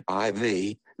B1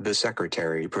 IV, the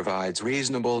Secretary provides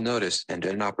reasonable notice and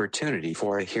an opportunity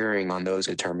for a hearing on those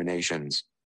determinations.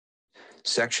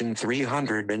 Section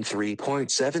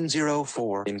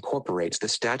 303.704 incorporates the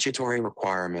statutory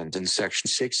requirement in Section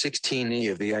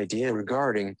 616e of the idea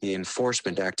regarding the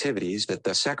enforcement activities that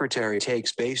the Secretary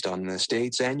takes based on the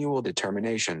state's annual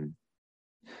determination.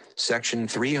 Section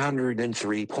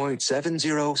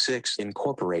 303.706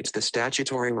 incorporates the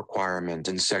statutory requirement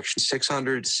in Section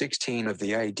 616 of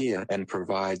the idea and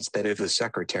provides that if the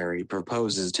Secretary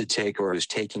proposes to take or is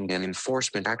taking an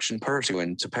enforcement action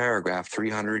pursuant to paragraph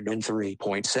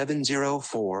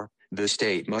 303.704, the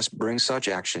state must bring such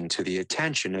action to the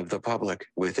attention of the public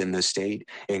within the state,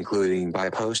 including by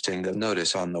posting the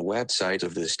notice on the website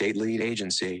of the state lead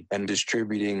agency and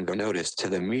distributing the notice to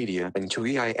the media and to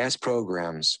EIS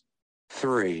programs.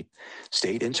 3.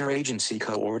 State Interagency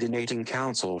Coordinating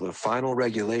Council. The final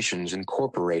regulations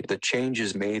incorporate the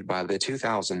changes made by the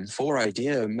 2004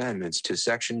 IDEA amendments to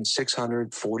Section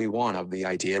 641 of the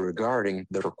IDEA regarding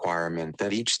the requirement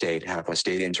that each state have a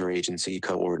State Interagency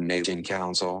Coordinating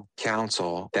Council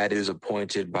that is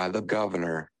appointed by the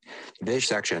governor. This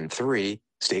Section 3,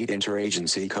 State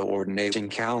Interagency Coordinating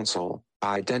Council,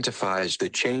 identifies the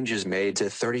changes made to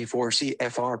 34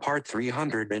 CFR Part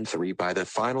 303 by the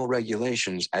final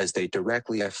regulations as they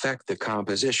directly affect the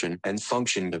composition and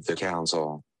function of the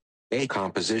Council. A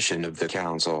composition of the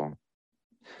Council.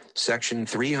 Section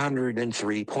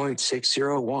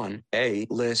 303.601a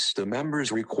lists the members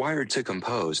required to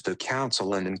compose the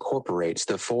Council and incorporates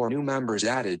the 4 new members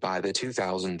added by the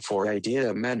 2004 IDEA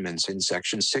amendments in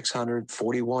Section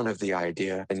 641 of the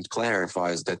IDEA and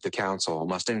clarifies that the Council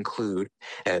must include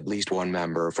at least 1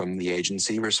 member from the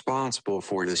agency responsible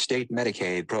for the State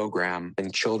Medicaid Program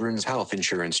and Children's Health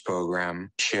Insurance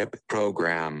Program, CHIP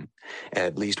program,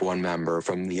 at least 1 member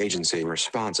from the agency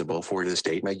responsible for the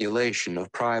state regulation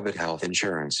of private health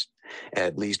insurance,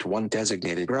 at least 1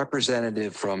 designated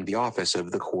representative from the Office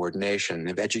of the Coordination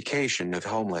of Education of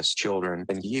Homeless Children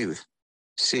and Youth,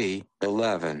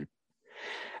 C11,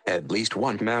 at least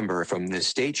 1 member from the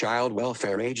State Child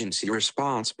Welfare Agency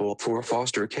responsible for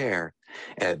foster care.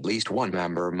 At least 1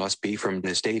 member must be from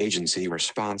the state agency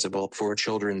responsible for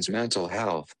children's mental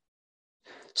health.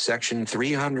 Section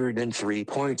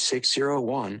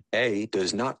 303.601a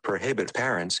does not prohibit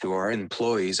parents who are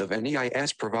employees of an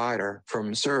EIS provider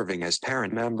from serving as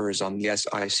parent members on the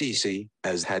SICC,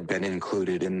 as had been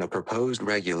included in the proposed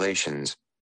regulations.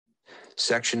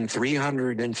 Section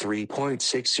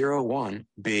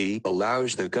 303.601b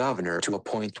allows the governor to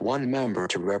appoint 1 member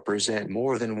to represent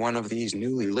more than 1 of these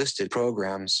newly listed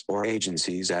programs or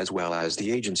agencies, as well as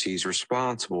the agencies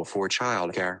responsible for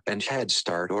childcare and Head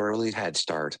Start or Early Head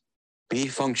Start. B.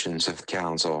 Functions of the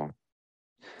Council.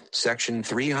 Section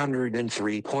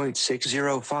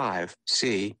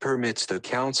 303.605c permits the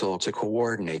Council to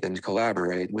coordinate and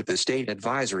collaborate with the State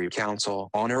Advisory Council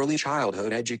on early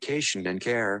childhood education and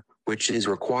care, which is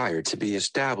required to be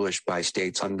established by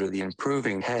states under the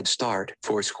Improving Head Start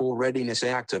for School Readiness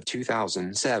Act of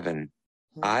 2007.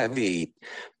 IV.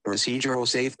 Procedural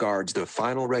safeguards. The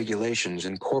final regulations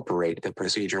incorporate the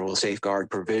procedural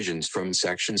safeguard provisions from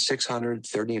Section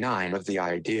 639 of the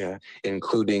IDEA,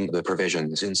 including the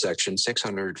provisions in Section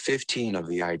 615 of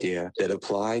the IDEA that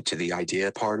apply to the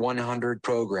IDEA Part 100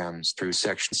 programs through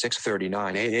Section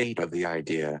 639A8 of the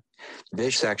IDEA.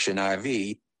 This Section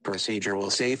IV,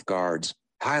 Procedural Safeguards,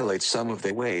 highlights some of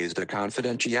the ways the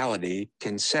confidentiality,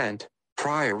 consent,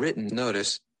 prior written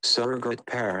notice, surrogate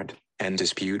parent, and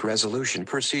dispute resolution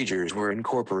procedures were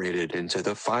incorporated into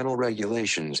the final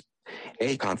regulations.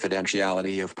 A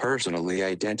confidentiality of personally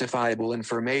identifiable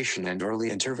information and early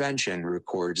intervention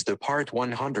records the Part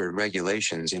 100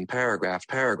 regulations in paragraph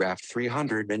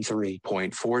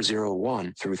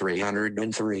 303.401 through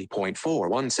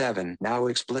 303.417 now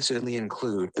explicitly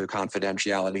include the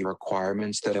confidentiality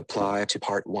requirements that apply to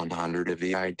Part 100 of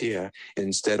the IDEA,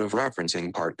 instead of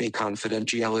referencing Part B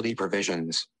confidentiality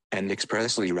provisions, and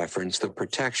expressly reference the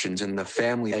protections in the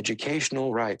Family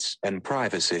Educational Rights and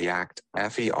Privacy Act,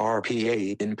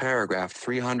 FERPA, in paragraph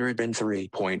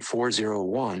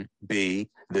 303.401, b,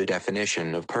 the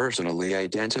definition of personally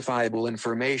identifiable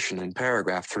information in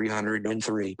paragraph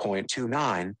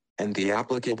 303.29, and the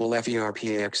applicable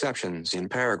FERPA exceptions in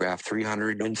paragraph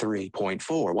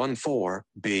 303.414,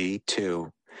 b2.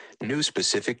 New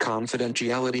specific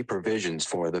confidentiality provisions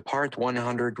for the Part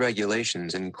 100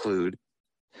 regulations include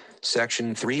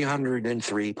Section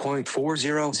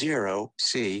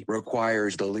 303.400C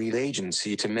requires the lead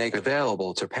agency to make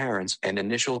available to parents an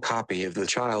initial copy of the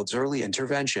child's early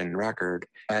intervention record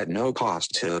at no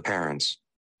cost to the parents.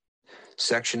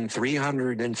 Section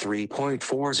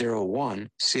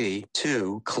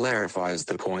 303.401C2 clarifies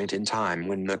the point in time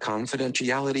when the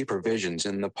confidentiality provisions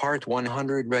in the Part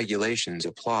 100 regulations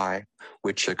apply,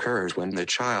 which occurs when the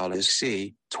child is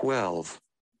C12.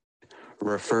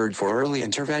 Referred for early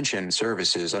intervention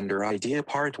services under IDEA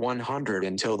Part 100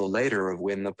 until the later of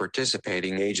when the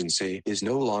participating agency is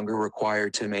no longer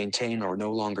required to maintain or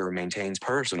no longer maintains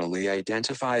personally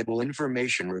identifiable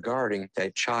information regarding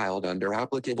that child under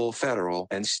applicable federal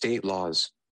and state laws.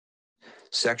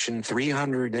 Section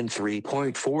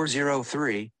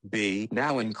 303.403b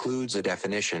now includes a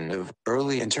definition of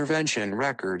early intervention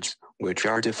records, which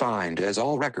are defined as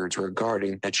all records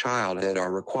regarding a child that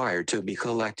are required to be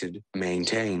collected,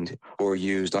 maintained, or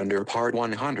used under Part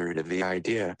 100 of the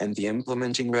IDEA and the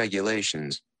implementing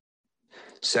regulations.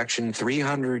 Section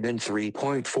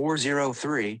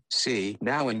 303.403C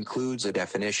now includes a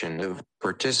definition of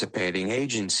participating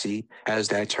agency, as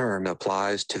that term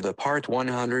applies to the Part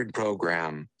 100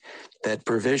 program. That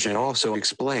provision also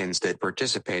explains that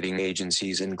participating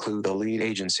agencies include the lead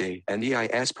agency and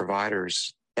EIS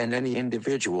providers, and any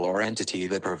individual or entity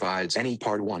that provides any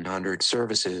Part 100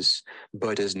 services,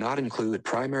 but does not include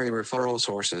primary referral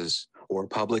sources, or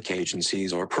public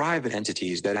agencies or private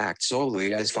entities that act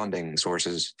solely as funding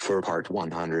sources for Part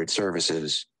 100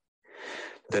 services.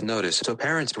 The notice to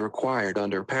parents required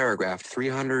under paragraph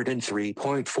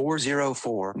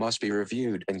 303.404 must be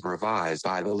reviewed and revised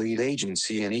by the lead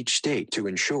agency in each state to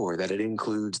ensure that it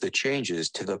includes the changes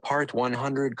to the Part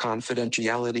 100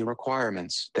 confidentiality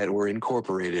requirements that were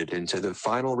incorporated into the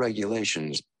final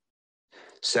regulations.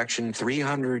 Section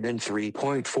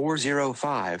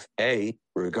 303.405A,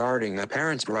 regarding a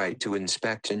parent's right to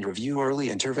inspect and review early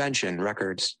intervention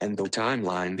records and the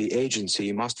timeline the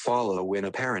agency must follow when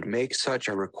a parent makes such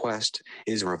a request,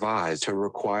 is revised to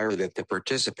require that the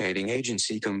participating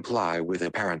agency comply with a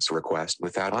parent's request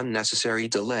without unnecessary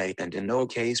delay and in no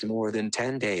case more than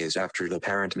 10 days after the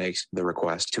parent makes the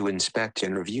request to inspect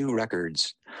and review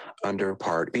records. Under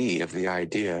Part B of the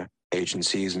IDEA,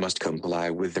 agencies must comply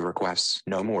with the requests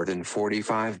no more than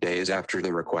 45 days after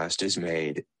the request is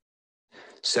made.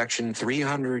 Section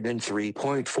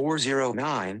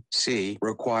 303.409C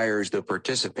requires the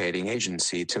participating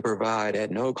agency to provide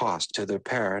at no cost to the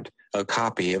parent a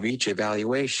copy of each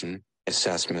evaluation,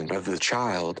 assessment of the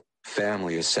child,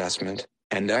 family assessment,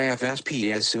 and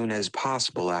IFSP as soon as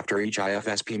possible after each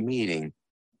IFSP meeting.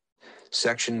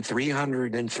 Section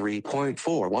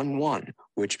 303.411,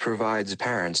 which provides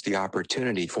parents the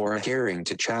opportunity for a hearing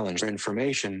to challenge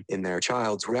information in their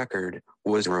child's record,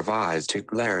 was revised to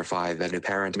clarify that a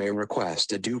parent may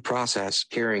request a due process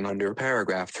hearing under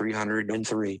paragraph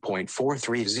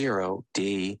 303.430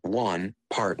 D1,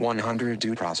 Part 100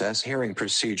 due process hearing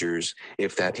procedures,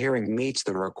 if that hearing meets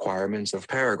the requirements of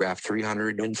paragraph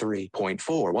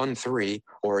 303.413,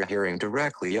 or a hearing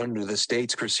directly under the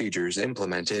state's procedures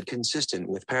implemented consistent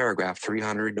with paragraph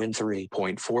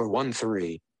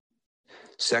 303.413.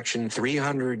 Section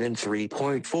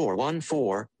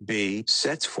 303.414b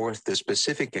sets forth the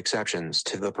specific exceptions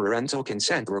to the parental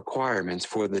consent requirements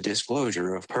for the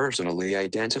disclosure of personally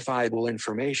identifiable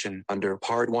information under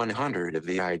Part 100 of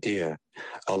the IDEA.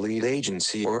 A lead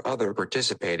agency or other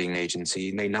participating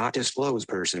agency may not disclose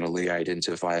personally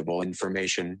identifiable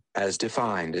information, as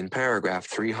defined in paragraph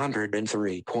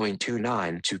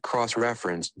 303.29, to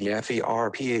cross-reference the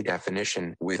FERPA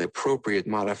definition with appropriate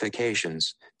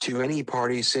modifications to any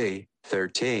party C.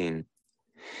 13.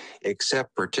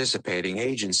 Except participating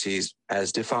agencies,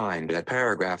 as defined at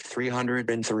paragraph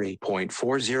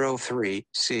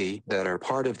 303.403c, that are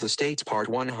part of the state's Part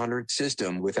 100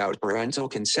 system without parental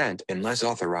consent unless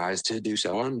authorized to do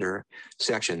so under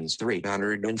sections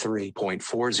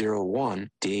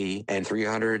 303.401d and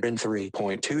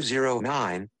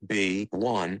 303.209b,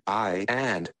 1, I,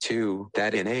 and 2,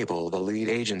 that enable the lead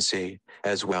agency,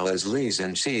 as well as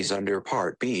licensees under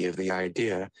Part B of the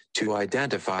IDEA, to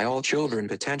identify all children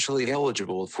potentially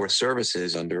eligible for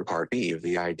services under Part B of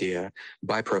the IDEA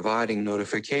by providing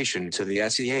notification to the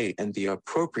SEA and the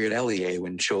appropriate LEA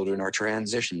when children are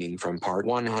transitioning from Part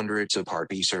 100 to Part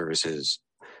B services.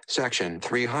 Section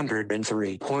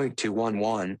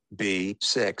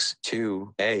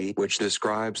 303.211b(6)(2)(a), which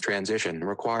describes transition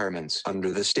requirements under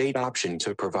the state option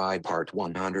to provide Part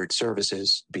 100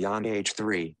 services beyond age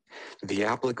 3. The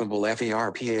applicable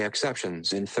FERPA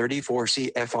exceptions in 34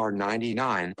 CFR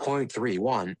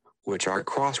 99.31, which are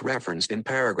cross-referenced in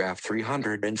paragraph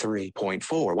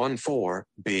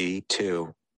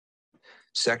 303.414b(2).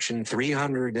 Section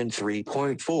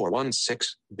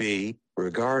 303.416b,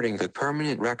 regarding the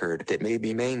permanent record that may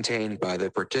be maintained by the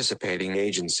participating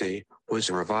agency, was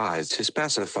revised to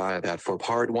specify that for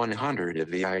Part 100 of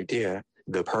the IDEA,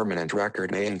 the permanent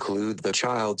record may include the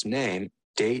child's name,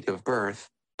 date of birth,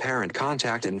 parent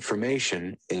contact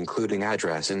information, including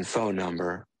address and phone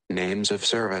number, names of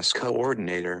service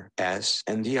coordinator, S,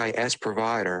 and DIS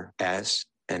provider, S,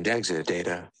 and exit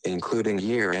data, including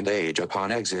year and age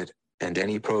upon exit, and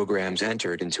any programs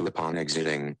entered into upon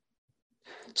exiting.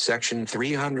 Section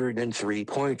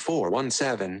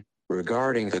 303.417,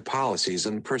 regarding the policies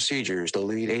and procedures the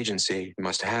lead agency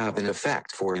must have in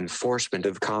effect for enforcement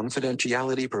of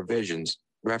confidentiality provisions,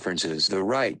 references the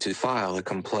right to file a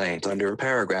complaint under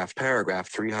paragraph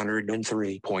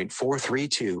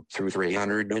 303.432 through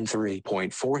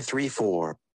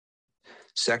 303.434.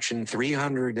 Section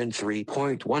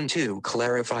 303.12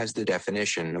 clarifies the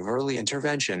definition of early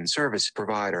intervention service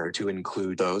provider to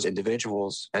include those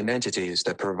individuals and entities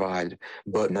that provide,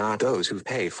 but not those who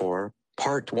pay for,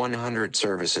 Part 100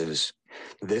 services.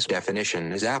 This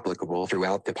definition is applicable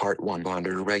throughout the Part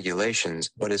 100 regulations,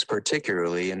 but is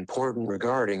particularly important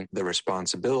regarding the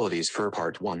responsibilities for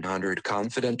Part 100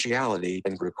 confidentiality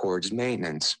and records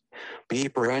maintenance, B,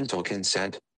 parental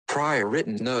consent, prior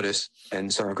written notice,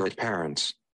 and surrogate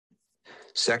parents.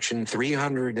 Section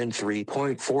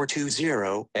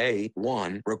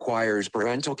 303.420(a)(1) requires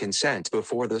parental consent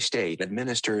before the state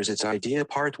administers its IDEA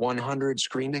Part 100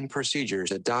 screening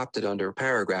procedures adopted under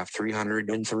paragraph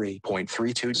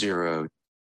 303.320.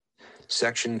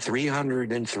 Section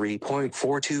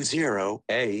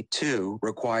 303.420(a)(2)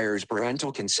 requires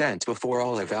parental consent before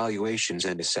all evaluations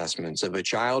and assessments of a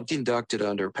child conducted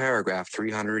under paragraph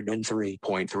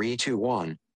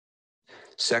 303.321.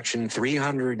 Section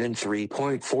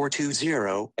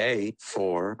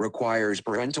 303.420(a)(4) requires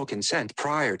parental consent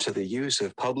prior to the use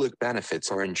of public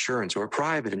benefits or insurance or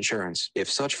private insurance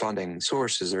if such funding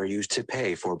sources are used to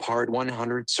pay for Part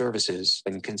 100 services,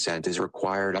 and consent is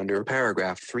required under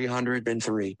paragraph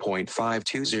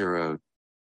 303.520.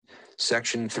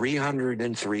 Section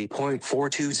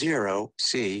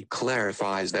 303.420(c)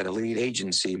 clarifies that a lead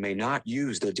agency may not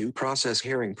use the due process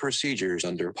hearing procedures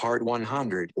under Part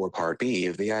 100 or Part B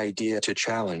of the IDEA to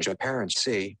challenge a parent's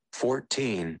C.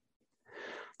 14.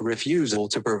 Refusal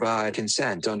to provide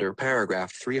consent under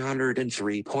paragraph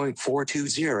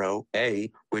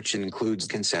 303.420(a), which includes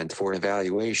consent for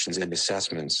evaluations and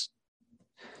assessments.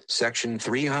 Section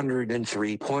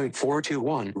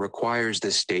 303.421 requires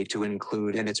the state to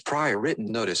include in its prior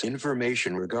written notice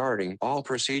information regarding all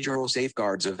procedural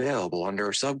safeguards available under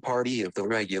Subpart E of the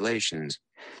regulations.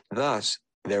 Thus,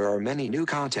 there are many new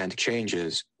content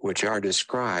changes, which are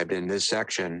described in this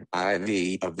section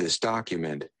IV of this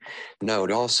document.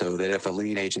 Note also that if a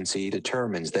lead agency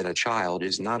determines that a child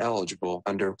is not eligible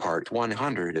under Part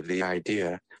 100 of the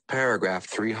IDEA, paragraph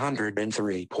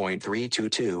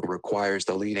 303.322 requires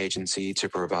the lead agency to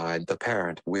provide the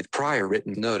parent with prior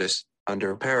written notice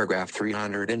Under paragraph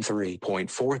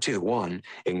 303.421,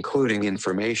 including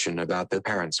information about the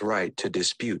parent's right to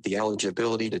dispute the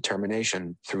eligibility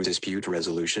determination through dispute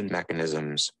resolution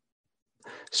mechanisms.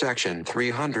 Section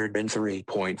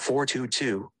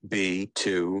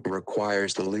 303.422(b)(2)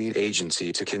 requires the lead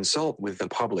agency to consult with the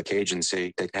public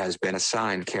agency that has been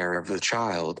assigned care of the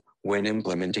child when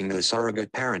implementing the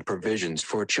surrogate parent provisions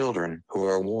for children who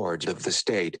are wards of the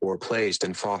state or placed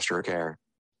in foster care.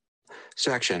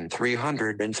 Section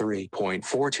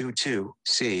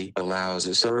 303.422(c) allows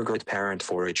a surrogate parent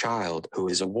for a child who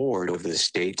is a ward of the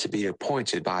state to be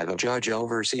appointed by the judge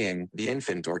overseeing the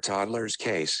infant or toddler's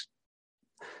case.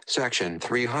 Section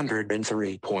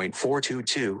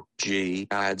 303.422(g)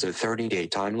 adds a 30-day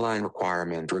timeline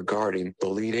requirement regarding the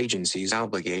lead agency's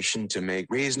obligation to make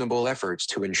reasonable efforts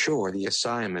to ensure the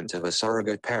assignment of a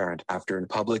surrogate parent after a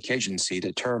public agency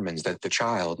determines that the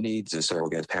child needs a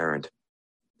surrogate parent.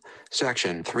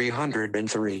 Section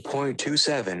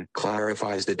 303.27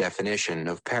 clarifies the definition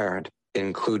of parent,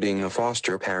 including a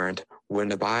foster parent,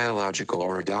 when a biological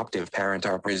or adoptive parent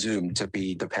are presumed to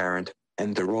be the parent,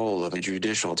 and the role of a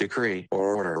judicial decree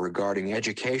or order regarding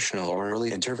educational or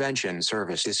early intervention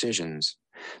service decisions.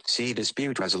 See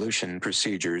dispute resolution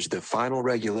procedures. The final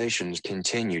regulations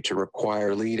continue to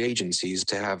require lead agencies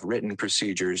to have written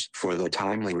procedures for the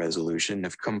timely resolution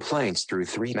of complaints through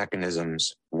three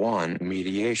mechanisms: 1.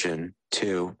 Mediation,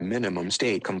 2. Minimum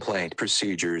state complaint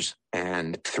procedures,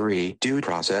 and 3. Due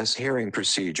process hearing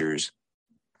procedures.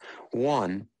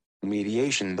 1.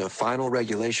 Mediation. The final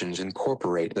regulations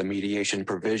incorporate the mediation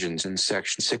provisions in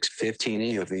Section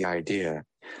 615E of the IDEA.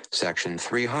 Section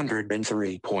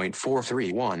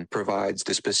 303.431 provides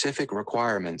the specific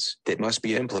requirements that must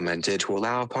be implemented to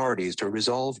allow parties to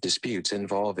resolve disputes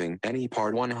involving any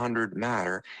Part 100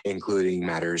 matter, including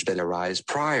matters that arise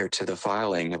prior to the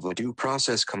filing of a due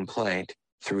process complaint,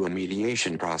 through a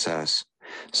mediation process.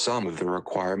 Some of the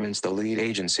requirements the lead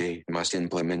agency must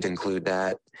implement include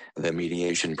that the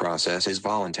mediation process is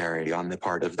voluntary on the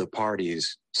part of the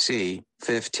parties. C.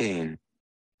 15.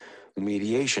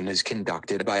 Mediation is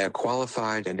conducted by a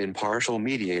qualified and impartial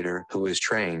mediator who is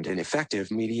trained in effective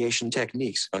mediation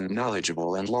techniques and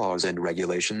knowledgeable in laws and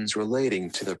regulations relating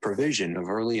to the provision of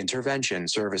early intervention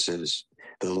services.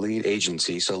 The lead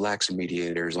agency selects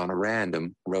mediators on a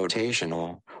random,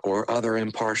 rotational, or other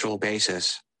impartial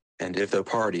basis, and if the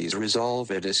parties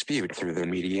resolve a dispute through the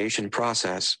mediation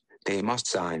process, they must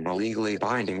sign a legally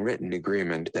binding written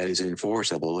agreement that is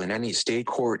enforceable in any state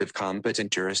court of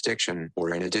competent jurisdiction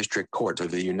or in a district court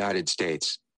of the United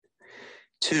States.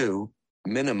 2.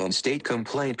 Minimum state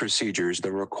complaint procedures.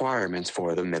 The requirements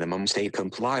for the minimum state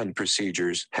compliant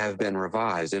procedures have been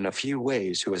revised in a few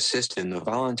ways to assist in the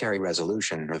voluntary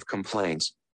resolution of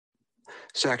complaints.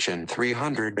 Section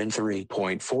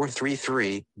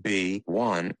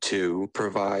 303.433(b)(1)(2)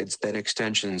 provides that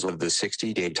extensions of the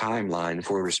 60-day timeline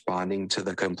for responding to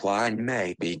the complaint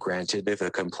may be granted if a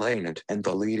complainant and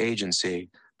the lead agency,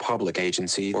 public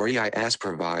agency, or EIS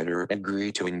provider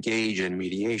agree to engage in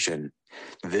mediation.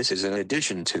 This is in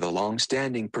addition to the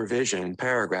long-standing provision in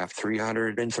paragraph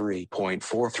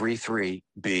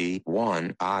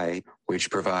 303.433(b)(1)(i), which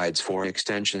provides for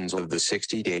extensions of the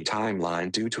 60-day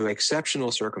timeline due to exceptional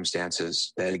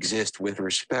circumstances that exist with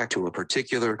respect to a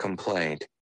particular complaint.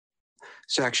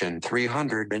 Section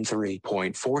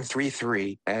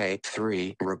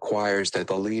 303.433(a)(3) requires that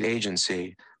the lead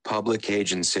agency, public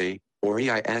agency, or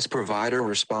EIS provider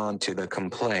respond to the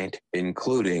complaint,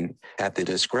 including, at the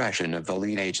discretion of the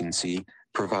lead agency,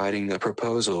 providing a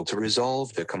proposal to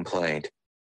resolve the complaint.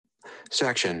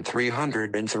 Section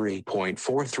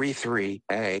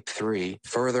 303.433(a)(3)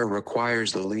 further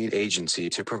requires the lead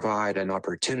agency to provide an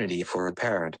opportunity for a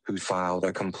parent who filed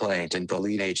a complaint and the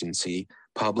lead agency,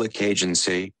 public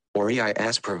agency, or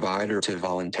EIS provider to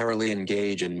voluntarily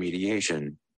engage in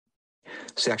mediation.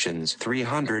 Sections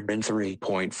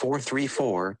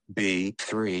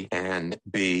 303.434(b)(3) and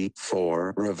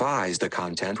 (b)(4) revise the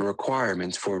content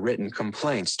requirements for written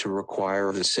complaints to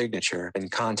require the signature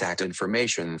and contact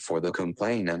information for the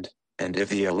complainant, and if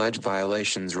the alleged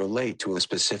violations relate to a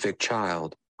specific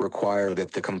child, require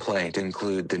that the complaint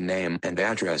include the name and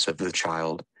address of the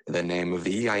child, the name of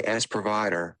the EIS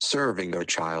provider serving the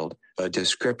child, a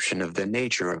description of the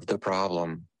nature of the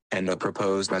problem, and a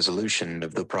proposed resolution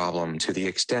of the problem to the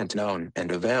extent known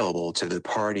and available to the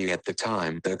party at the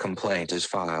time the complaint is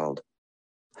filed.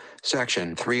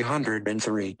 Section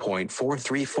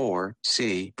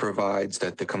 303.434(c) provides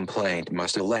that the complaint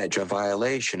must allege a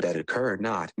violation that occurred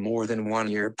not more than 1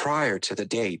 year prior to the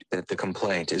date that the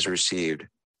complaint is received.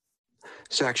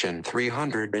 Section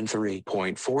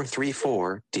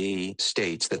 303.434d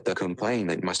states that the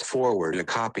complainant must forward a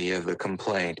copy of the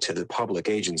complaint to the public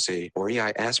agency or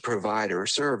EIS provider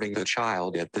serving the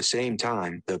child at the same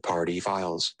time the party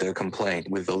files the complaint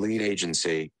with the lead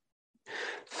agency.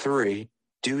 3.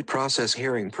 Due process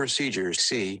hearing procedures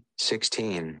C.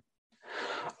 16.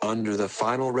 Under the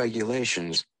final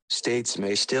regulations, states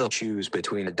may still choose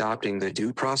between adopting the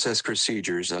due process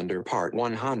procedures under Part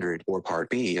 100 or Part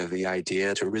B of the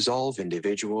IDEA to resolve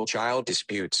individual child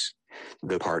disputes.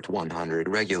 The Part 100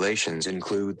 regulations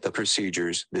include the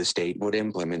procedures the state would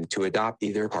implement to adopt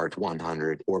either Part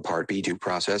 100 or Part B due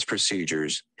process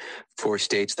procedures. For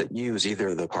states that use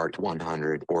either the Part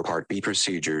 100 or Part B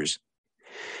procedures,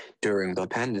 during the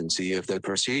pendency of the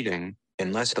proceeding,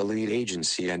 unless the lead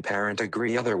agency and parent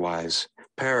agree otherwise,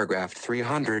 paragraph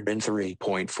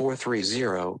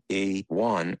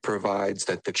 303.430(e)(1) provides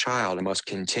that the child must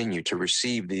continue to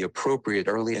receive the appropriate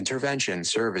early intervention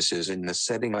services in the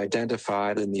setting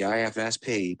identified in the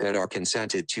IFSP that are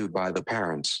consented to by the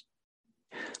parents.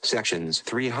 Sections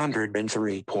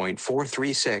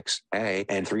 303.436a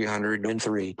and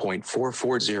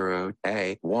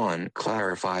 303.440a(1)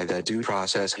 clarify that due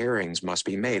process hearings must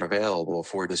be made available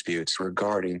for disputes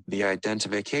regarding the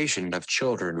identification of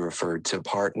children referred to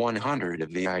Part 100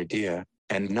 of the IDEA,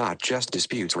 and not just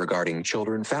disputes regarding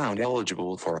children found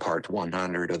eligible for Part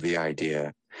 100 of the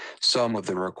IDEA. Some of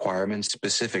the requirements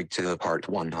specific to the Part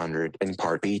 100 and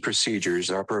Part B procedures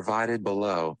are provided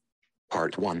below.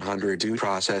 Part 100 Due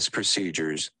Process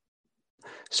Procedures.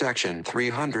 Section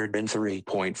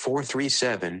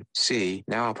 303.437(c)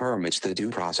 now permits the due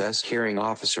process hearing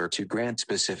officer to grant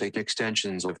specific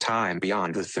extensions of time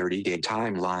beyond the 30-day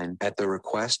timeline at the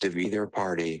request of either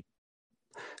party.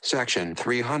 Section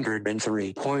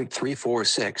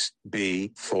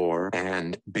 303.346(b)(4)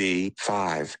 and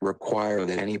 (b)(5) require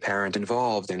that any parent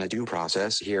involved in a due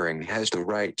process hearing has the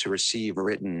right to receive a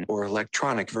written or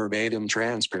electronic verbatim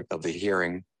transcript of the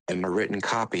hearing and a written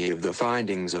copy of the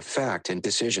findings of fact and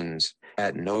decisions,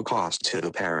 at no cost to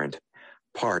the parent.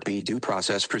 Part B Due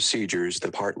Process Procedures.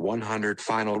 The Part 100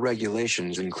 final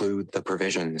regulations include the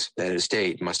provisions that a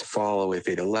state must follow if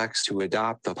it elects to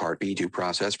adopt the Part B Due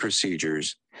Process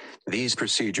Procedures. These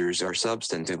procedures are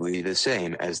substantively the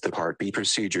same as the Part B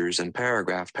procedures in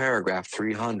paragraph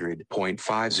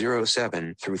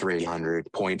 300.507 through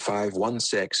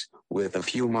 300.516, with a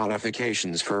few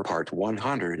modifications for Part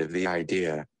 100 of the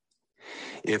IDEA.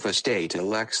 If a state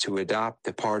elects to adopt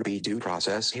the Part B due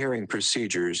process hearing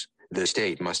procedures, the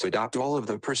state must adopt all of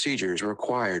the procedures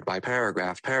required by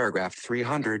paragraph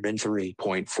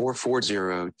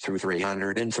 303.440 through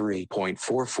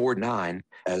 303.449,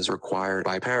 as required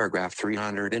by paragraph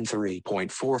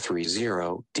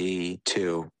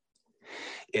 303.430(d)(2).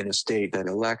 In a state that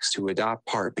elects to adopt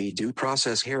Part B due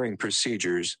process hearing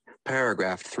procedures,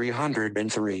 paragraph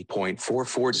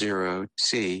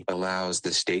 303.440(c) allows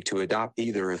the state to adopt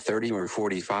either a 30 or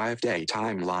 45-day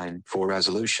timeline for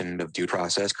resolution of due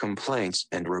process complaints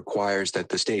and requires that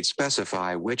the state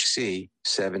specify which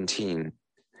C-17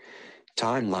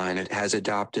 timeline it has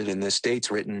adopted in the state's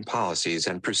written policies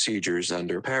and procedures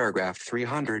under paragraph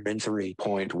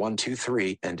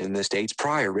 303.123 and in the state's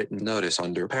prior written notice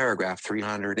under paragraph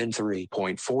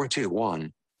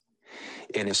 303.421.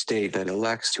 In a state that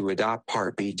elects to adopt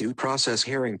Part B due process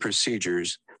hearing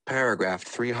procedures, paragraph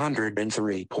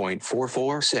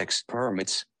 303.446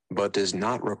 permits, but does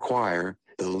not require,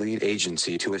 the lead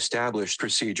agency to establish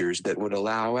procedures that would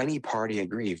allow any party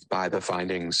aggrieved by the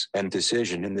findings and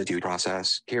decision in the due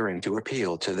process hearing to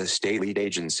appeal to the state lead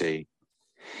agency.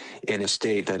 In a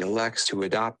state that elects to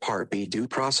adopt Part B due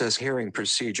process hearing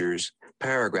procedures,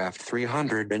 paragraph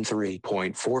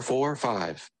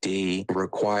 303.445(d)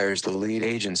 requires the lead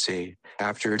agency,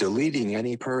 after deleting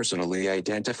any personally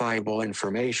identifiable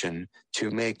information, to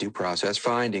make due process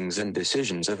findings and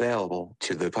decisions available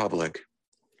to the public.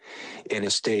 In a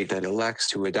state that elects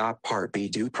to adopt Part B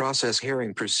due process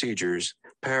hearing procedures,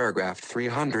 paragraph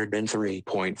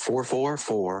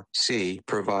 303.444(c)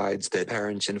 provides that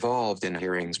parents involved in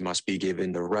hearings must be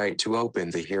given the right to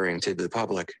open the hearing to the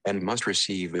public and must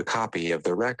receive a copy of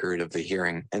the record of the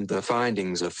hearing and the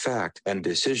findings of fact and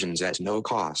decisions at no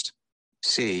cost.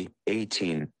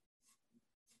 C-18.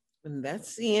 And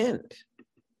that's the end.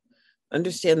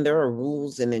 Understand there are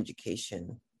rules in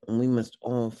education, and we must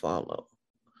all follow.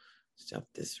 Stop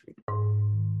this.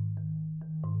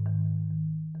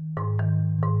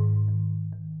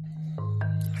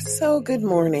 So, good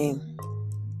morning.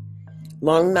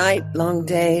 Long night, long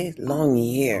day, long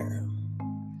year.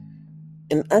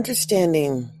 And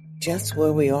understanding just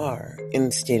where we are in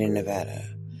the state of Nevada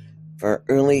for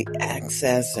early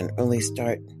access and early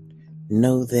start,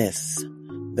 know this: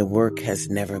 the work has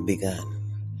never begun.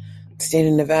 The state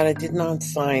of Nevada did not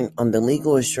sign on the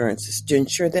legal assurances to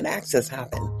ensure that access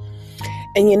happened.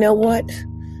 And you know what?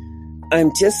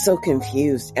 I'm just so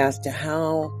confused as to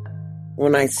how,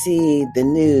 when I see the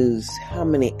news, how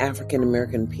many African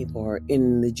American people are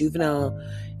in the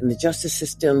justice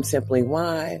system. Simply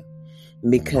why?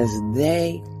 Because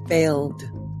they failed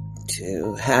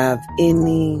to have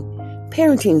any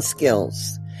parenting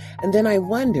skills. And then I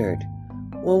wondered,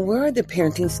 well, where are the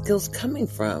parenting skills coming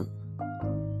from?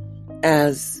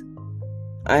 As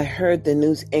I heard the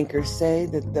news anchor say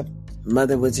that the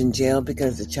mother was in jail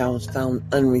because the child was found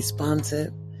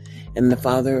unresponsive, and the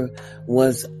father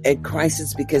was at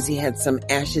crisis because he had some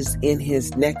ashes in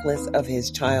his necklace of his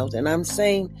child. And I'm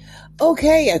saying,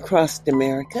 okay, across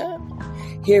America,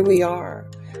 here we are.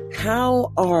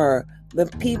 How are the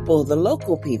people, the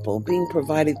local people, being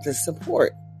provided the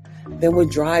support that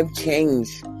would drive change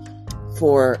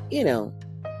for,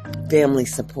 family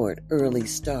support, early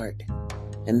start?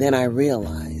 And then I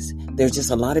realized there's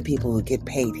just a lot of people who get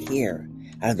paid here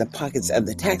out of the pockets of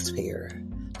the taxpayer,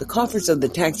 the coffers of the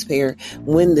taxpayer,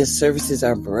 when the services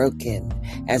are broken,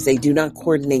 as they do not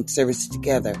coordinate services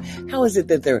together. How is it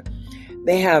that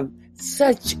they have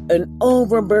such an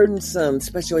overburdensome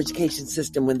special education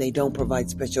system when they don't provide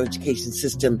special education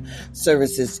system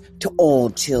services to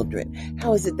all children?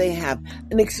 How is it they have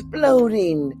an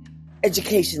exploding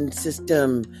education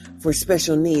system for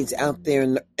special needs out there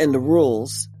in the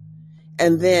rules,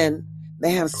 and then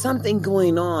they have something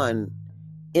going on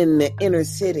in the inner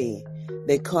city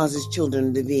that causes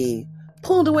children to be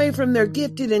pulled away from their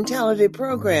gifted and talented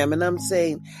program? And I'm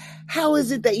saying, how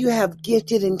is it that you have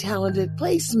gifted and talented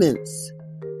placements?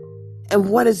 And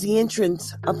what is the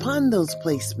entrance upon those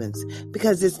placements?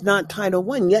 Because it's not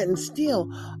Title I yet, and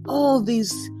still all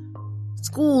these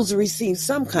schools receive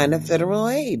some kind of federal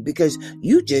aid because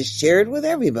you just share it with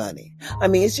everybody. I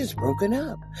mean, it's just broken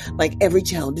up. Like every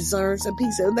child deserves a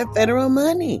piece of the federal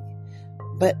money.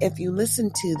 But if you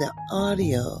listen to the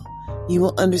audio, you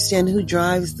will understand who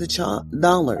drives the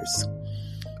dollars.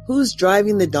 Who's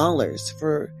driving the dollars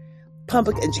for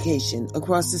public education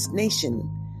across this nation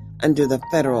under the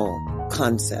federal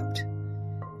concept?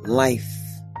 Life,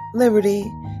 liberty,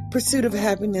 pursuit of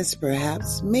happiness,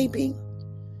 perhaps, maybe.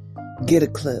 Get a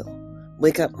clue.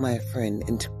 Wake up, my friend,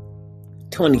 in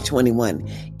 2021.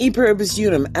 E pluribus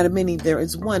unum. Out of many there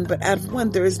is one, but out of one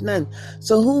there is none.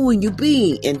 So who will you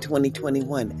be in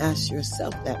 2021? Ask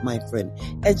yourself that, my friend.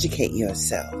 Educate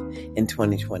yourself in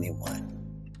 2021.